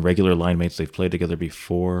haven't been regular line mates, they've played together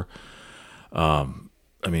before. I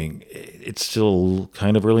mean, it's still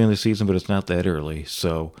kind of early in the season, but it's not that early.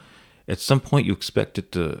 So at some point you expect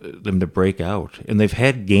them to break out. And they've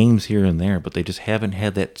had games here and there, but they just haven't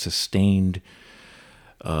had that sustained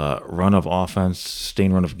run of offense,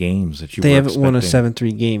 sustained run of games that you were expecting. They haven't won a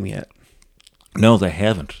 7-3 game yet. No, they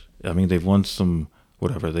haven't. I mean, they've won some,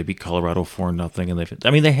 whatever. They beat Colorado 4-0,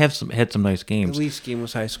 and they have had some nice games. The Leafs game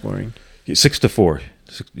was high scoring. 6-4.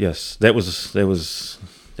 Yes, that was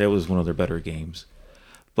one of their better games.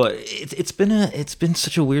 But it's been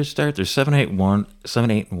such a weird start. They're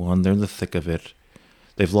 7-8-1. They're in the thick of it.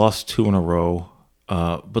 They've lost 2 in a row,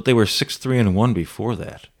 but they were 6-3-1 before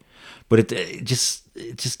that. But it just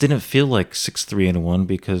didn't feel like 6-3-1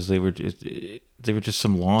 because they were just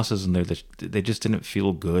some losses in there that they just didn't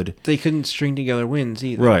feel good. They couldn't string together wins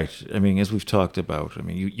either. Right. I mean, as we've talked about, I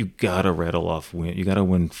mean, you gotta rattle off win. You gotta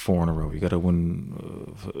win 4 in a row. You gotta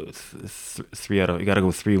win 3 out of. You gotta go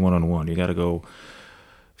 3-1-1. You gotta go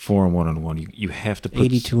 4-1-1. You have to put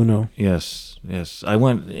 82-0. Yes. I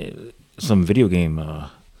went some video game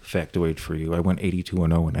factoid for you. I went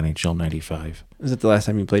 82-0 in NHL 95. Is it the last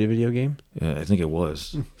time you played a video game? Yeah, I think it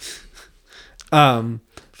was.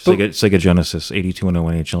 Sega Genesis, 82-0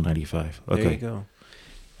 NHL 95. Okay. There you go.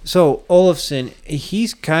 So, Olofsson,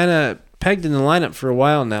 he's kind of pegged in the lineup for a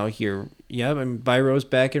while now here. Yeah, I mean, Byro's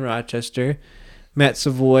back in Rochester. Matt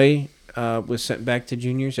Savoy was sent back to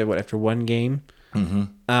juniors after 1 game.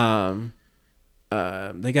 Mm-hmm.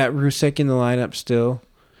 They got Rusek in the lineup still.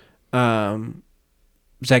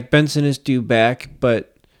 Zach Benson is due back,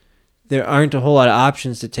 but there aren't a whole lot of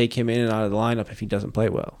options to take him in and out of the lineup if he doesn't play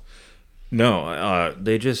well. No,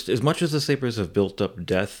 they just, as much as the Sabres have built up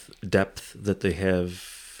depth, that they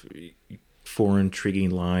have 4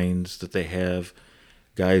 intriguing lines, that they have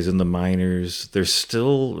guys in the minors, they're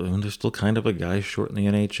still kind of a guy short in the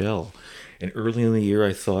NHL. And early in the year,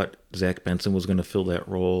 I thought Zach Benson was going to fill that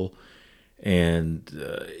role, and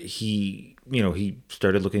he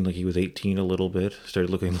started looking like he was 18 a little bit, started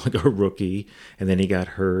looking like a rookie, and then he got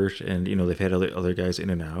hurt, and they've had other guys in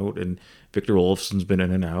and out, and Victor Olofsson's been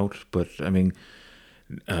in and out, but I mean,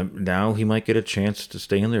 now he might get a chance to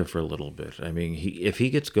stay in there for a little bit. I mean, if he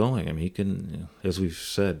gets going, I mean, he can, as we've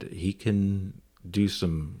said, he can do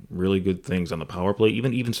some really good things on the power play.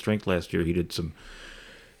 Even strength last year, he did some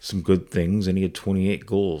good things, and he had 28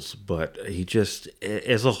 goals. But he just,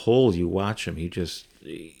 as a whole, you watch him,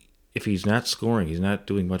 if he's not scoring, he's not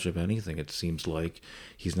doing much of anything, it seems like.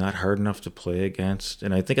 He's not hard enough to play against.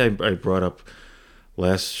 And I think I brought up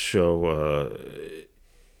last show,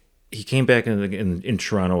 he came back in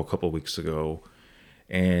Toronto a couple weeks ago,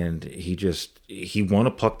 and he won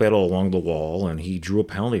a puck battle along the wall, and he drew a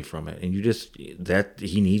penalty from it. And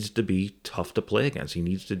he needs to be tough to play against. He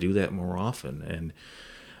needs to do that more often. And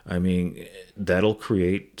I mean, that'll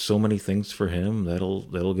create so many things for him.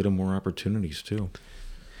 That'll get him more opportunities too.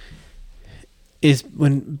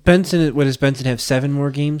 What does Benson have? 7 more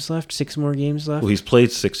games left? 6 more games left? Well, he's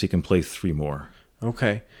played 6. He can play 3 more.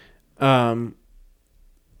 Okay.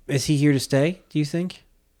 Is he here to stay, do you think?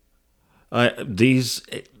 These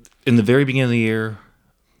in the very beginning of the year.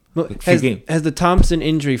 Well, has the Thompson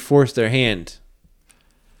injury forced their hand?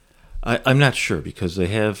 I'm not sure because they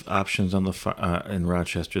have options on the in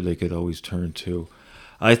Rochester they could always turn to.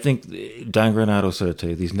 I think Don Granato said it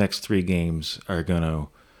today. These next 3 games are going to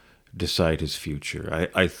decide his future.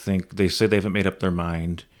 I think they say they haven't made up their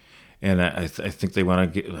mind, and I think they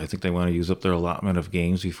want to I think they want to use up their allotment of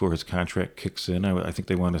games before his contract kicks in. I think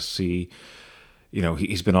they want to see.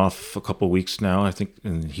 He's been off a couple of weeks now. I think,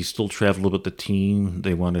 and he still traveled with the team.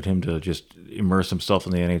 They wanted him to just immerse himself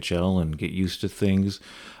in the NHL and get used to things.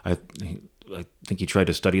 I think he tried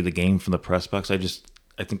to study the game from the press box. I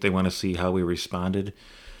think they want to see how he responded,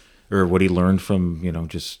 or what he learned from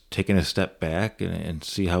just taking a step back and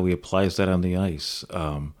see how he applies that on the ice.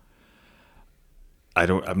 I'm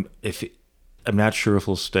not sure if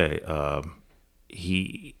he'll stay. I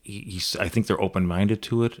think they're open-minded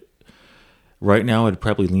to it. Right now, I'd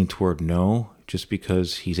probably lean toward no, just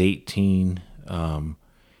because he's 18.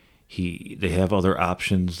 They have other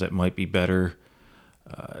options that might be better.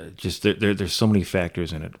 There's so many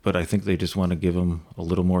factors in it, but I think they just want to give him a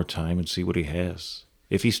little more time and see what he has.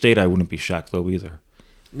 If he stayed, I wouldn't be shocked though either.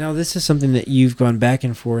 Now, this is something that you've gone back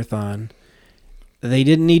and forth on. They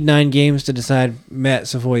didn't need 9 games to decide Matt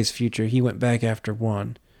Savoy's future. He went back after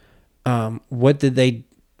 1. What did they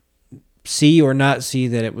see or not see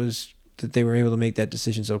that they were able to make that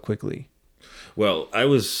decision so quickly? Well, I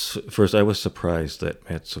was surprised that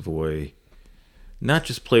Matt Savoy not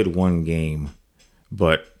just played 1 game,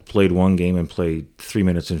 but played 1 game and played 3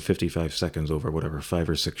 minutes and 55 seconds over 5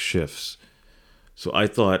 or 6 shifts. So I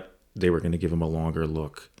thought they were going to give him a longer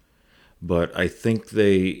look. But I think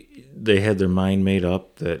they had their mind made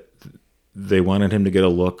up that they wanted him to get a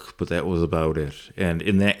look, but that was about it. And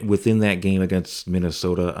within that game against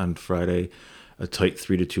Minnesota on Friday, a tight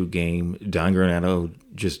 3-2 game, Don Granato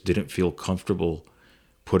just didn't feel comfortable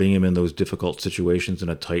putting him in those difficult situations in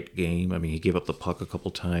a tight game. I mean, he gave up the puck a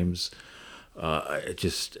couple times.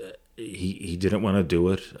 He didn't want to do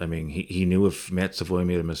it. I mean, he knew if Matt Savoy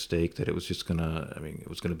made a mistake that it was just it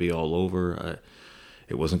was gonna be all over.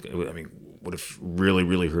 It wasn't. I mean, would have really,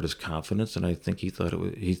 really hurt his confidence. And I think he thought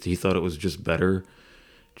it was just better,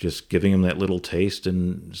 just giving him that little taste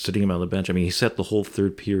and sitting him on the bench. I mean, he sat the whole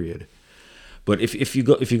third period. But if you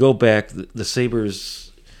go back, the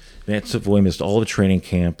Sabres, Matt Savoy missed all of training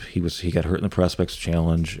camp. He got hurt in the Prospects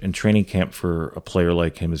Challenge, and training camp for a player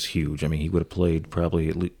like him is huge. I mean, he would have played probably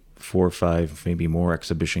at least 4 or 5, maybe more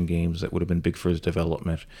exhibition games that would have been big for his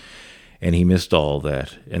development, and he missed all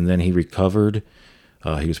that. And then he recovered.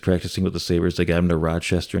 He was practicing with the Sabres. They got him to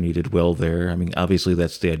Rochester, and he did well there. I mean, obviously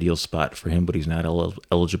that's the ideal spot for him, but he's not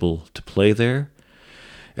eligible to play there.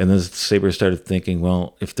 And then the Sabres started thinking,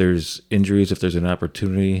 well, if there's injuries, if there's an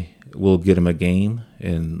opportunity, we'll get him a game.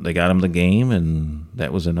 And they got him the game, and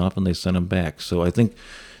that was enough, and they sent him back. So I think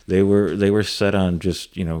they were set on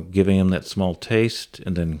just, giving him that small taste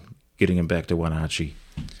and then getting him back to Wenatchee.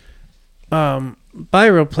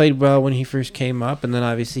 Byro played well when he first came up, and then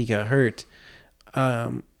obviously he got hurt.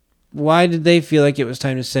 Why did they feel like it was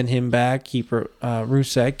time to send him back, keep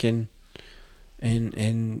Rusek,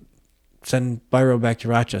 and send Byro back to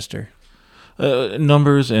Rochester?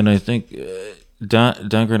 Numbers, and I think Don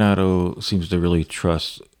Granato seems to really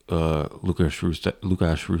trust Lukáš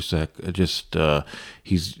Rusek. Just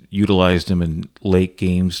he's utilized him in late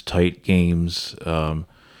games, tight games.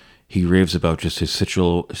 He raves about just his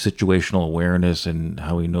situational awareness and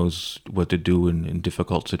how he knows what to do in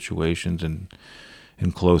difficult situations and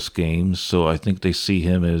in close games. So I think they see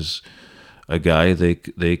him as a guy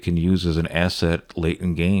they can use as an asset late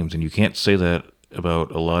in games. And you can't say that about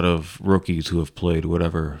a lot of rookies who have played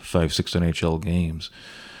 5-6 NHL games.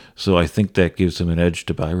 So I think that gives him an edge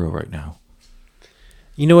to Byro right now.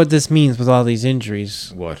 You know what this means with all these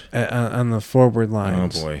injuries? What? On the forward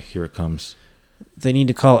lines. Oh boy, here it comes. They need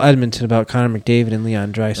to call Edmonton about Connor McDavid and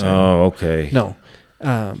Leon Draisaitl. Oh, okay. No,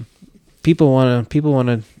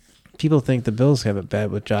 people think the Bills have it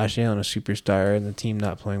bad with Josh Allen, a superstar, and the team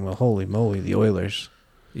not playing well. Holy moly, the Oilers!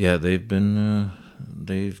 Yeah,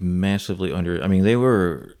 they've massively under. I mean, they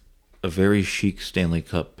were a very chic Stanley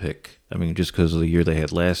Cup pick. I mean, just because of the year they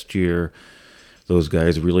had last year, those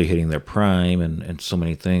guys really hitting their prime and so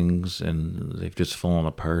many things, and they've just fallen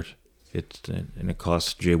apart. And it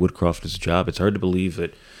cost Jay Woodcroft his job. It's hard to believe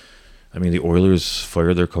that. I mean, the Oilers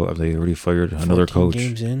fired their coach. They already fired another coach. 14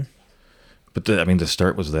 games in. But the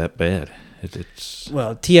start was that bad. It's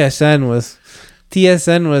well, TSN was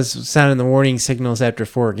TSN was sounding the warning signals after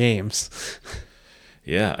 4 games.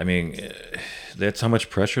 Yeah, I mean, that's how much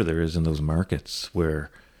pressure there is in those markets,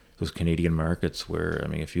 those Canadian markets, where I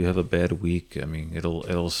mean, if you have a bad week, I mean,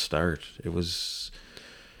 it'll start.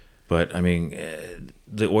 But I mean,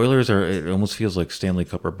 the Oilers it almost feels like Stanley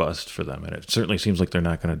Cup or bust for them, and it certainly seems like they're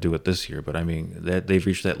not going to do it this year. But I mean, that they've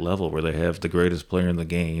reached that level where they have the greatest player in the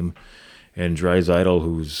game, and Draisaitl,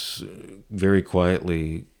 who's very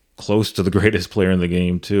quietly close to the greatest player in the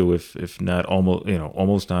game too, if not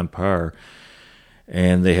almost on par.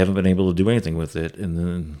 And they haven't been able to do anything with it. And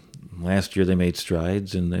then last year they made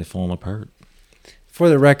strides and they've fallen apart. For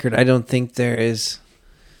the record, I don't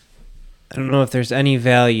know if there's any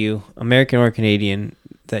value, American or Canadian,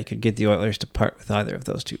 that could get the Oilers to part with either of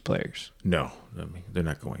those two players. No, I mean, they're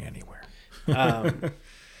not going anywhere.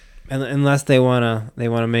 Unless they wanna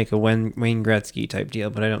make a Wayne Gretzky type deal,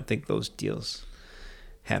 but I don't think those deals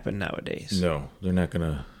happen nowadays. No, they're not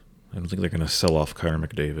gonna. I don't think they're gonna sell off Connor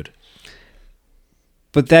McDavid.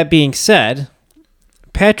 But that being said,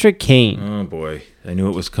 Patrick Kane. Oh boy, I knew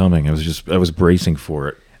it was coming. I was bracing for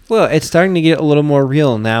it. Well, it's starting to get a little more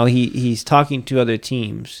real now. He's talking to other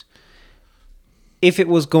teams. If it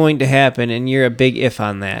was going to happen, and you're a big if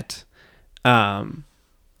on that, and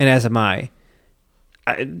as am I,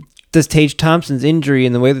 does Tage Thompson's injury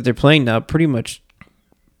and the way that they're playing now pretty much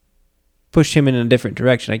push him in a different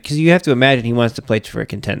direction? Because you have to imagine he wants to play for a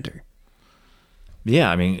contender.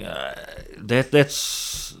 Yeah, I mean,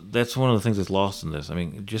 that's one of the things that's lost in this. I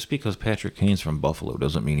mean, just because Patrick Kane's from Buffalo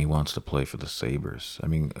doesn't mean he wants to play for the Sabres. I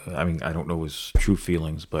mean, I don't know his true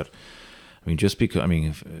feelings, but I mean, just because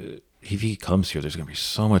if he comes here, there's going to be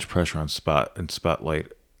so much pressure on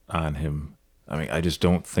spotlight on him. I mean, I just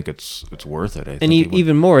don't think it's worth it. And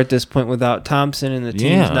even more at this point without Thompson and the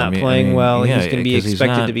team's not playing well, he's going to be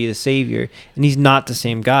expected to be the savior, and he's not the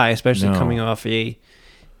same guy, especially coming off an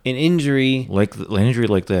injury like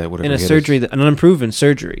that, whatever, and a surgery, an unproven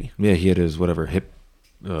surgery. Yeah, he had his hip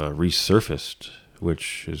resurfaced,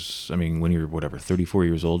 which is, I mean, when you're 34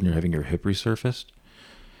 years old and you're having your hip resurfaced,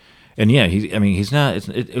 and yeah, he's not.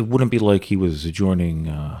 It wouldn't be like he was joining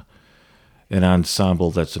an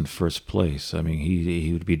ensemble that's in first place. I mean,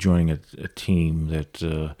 he would be joining a team that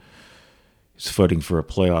is fighting for a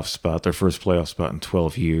playoff spot, their first playoff spot in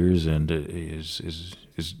 12 years, and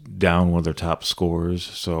is down one of their top scorers.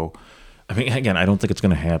 So, I mean, again, I don't think it's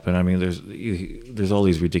going to happen. I mean, there's all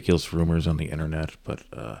these ridiculous rumors on the internet, but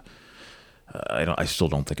I still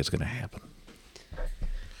don't think it's going to happen.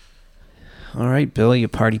 All right, Bill, you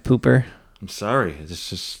party pooper. I'm sorry. It's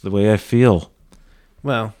just the way I feel.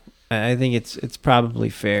 Well, I think it's probably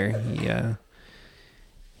fair.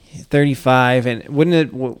 He's 35, and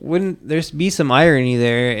wouldn't there be some irony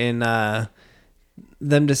there in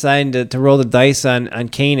them deciding to roll the dice on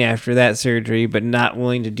Kane after that surgery, but not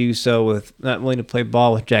willing to play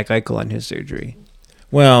ball with Jack Eichel on his surgery?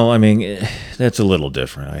 Well, I mean, that's a little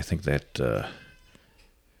different. I think that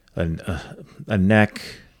a neck,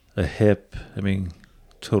 a hip, I mean,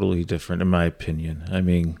 totally different in my opinion. I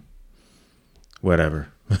mean, whatever.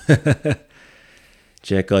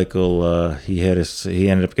 Jack Eichel, he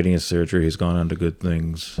ended up getting his surgery. He's gone on to good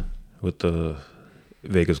things with the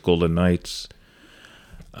Vegas Golden Knights.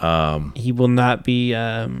 He will not be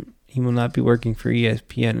working for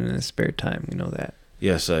ESPN in his spare time. You know that.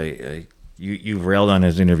 Yes, you railed on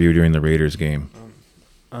his interview during the Raiders game.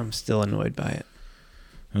 I'm still annoyed by it.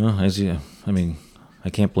 Well, I mean, I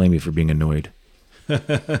can't blame you for being annoyed.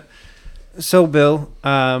 So, Bill,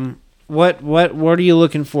 what are you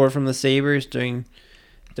looking for from the Sabres during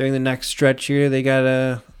the next stretch here? They got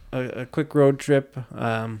a quick road trip,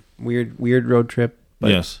 weird road trip.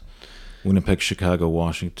 But yes, Winnipeg, Chicago,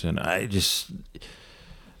 Washington. I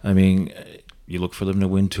mean, you look for them to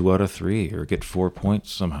win 2 out of 3 or get 4 points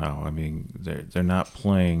somehow. I mean, they're not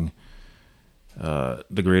playing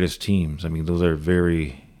the greatest teams. I mean, those are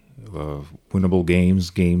very winnable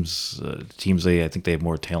games. Teams I think they have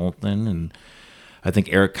more talent than, and I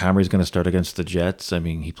think Eric Comrie is going to start against the Jets. I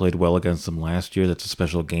mean, he played well against them last year. That's a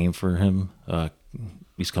special game for him.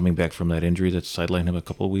 He's coming back from that injury that's sidelined him a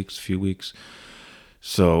few weeks.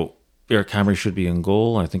 So Eric Comrie should be in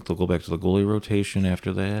goal. I think they'll go back to the goalie rotation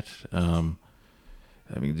after that.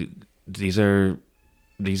 I mean,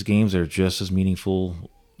 these games are just as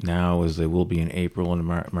meaningful now as they will be in April and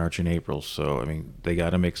March and April. So, I mean, they got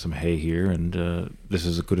to make some hay here, and this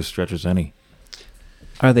is as good a stretch as any.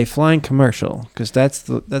 Are they flying commercial? Because that's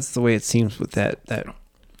the way it seems with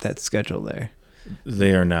that schedule there.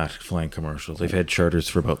 They are not flying commercial. They've had charters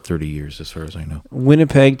for about 30 years, as far as I know.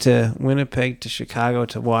 Winnipeg to Chicago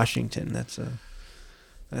to Washington.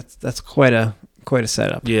 That's quite a quite a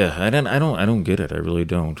setup. Yeah, I don't get it. I really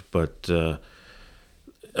don't. But I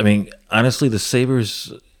mean, honestly, the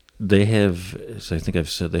Sabres, they have, as I think I've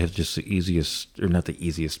said, they have just the easiest, or not the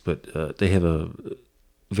easiest, but they have a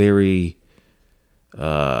very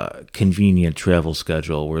convenient travel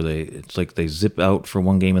schedule where it's like they zip out for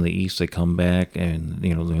one game in the East, they come back, and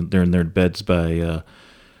they're in their beds by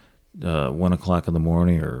 1 o'clock in the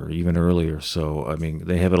morning or even earlier. So I mean,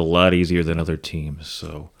 they have it a lot easier than other teams.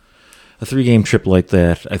 So a 3-game trip like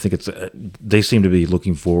that, I think they seem to be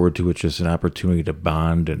looking forward to it, just an opportunity to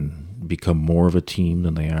bond and become more of a team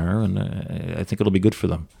than they are, and I think it'll be good for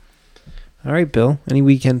them. All right, Bill. Any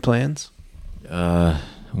weekend plans?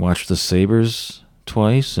 Watch the Sabres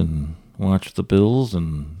twice and watch the Bills,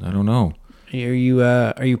 and I don't know. Are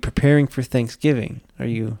you preparing for Thanksgiving?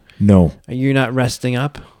 No. Are you not resting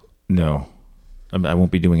up? No. I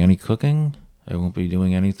won't be doing any cooking. I won't be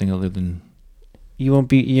doing anything other than...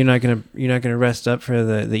 You're not gonna rest up for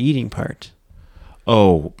the eating part.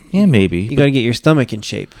 Oh, yeah, maybe. You got to get your stomach in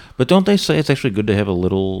shape. But don't they say it's actually good to have a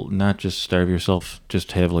little, not just starve yourself,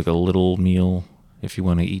 just have like a little meal if you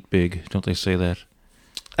want to eat big? Don't they say that?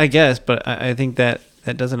 I guess, but I think that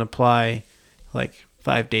doesn't apply like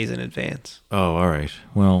 5 days in advance. Oh, all right.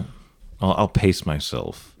 Well, I'll pace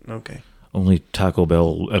myself. Okay. Only Taco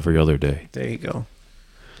Bell every other day. There you go.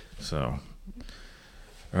 So,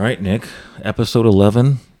 all right, Nick. Episode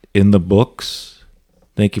 11 in the books.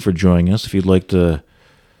 Thank you for joining us. If you'd like to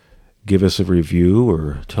give us a review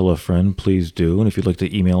or tell a friend, please do. And if you'd like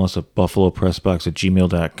to email us at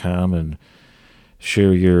buffalopressbox@gmail.com and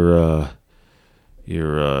share your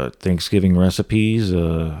Thanksgiving recipes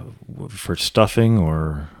for stuffing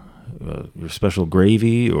or your special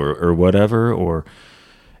gravy or whatever, or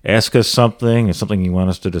ask us something, it's something you want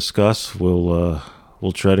us to discuss, we'll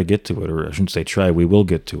try to get to it. Or I shouldn't say try, we will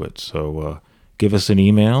get to it. So give us an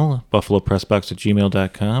email,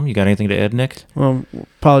 buffalopressbox@gmail.com. You got anything to add, Nick? Well,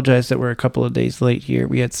 apologize that we're a couple of days late here.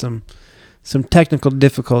 We had some technical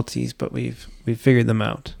difficulties, but we've figured them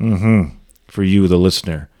out. Mm-hmm. For you, the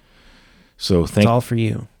listener. So it's all for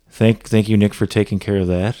you. Thank you, Nick, for taking care of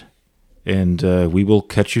that. And we will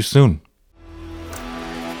catch you soon.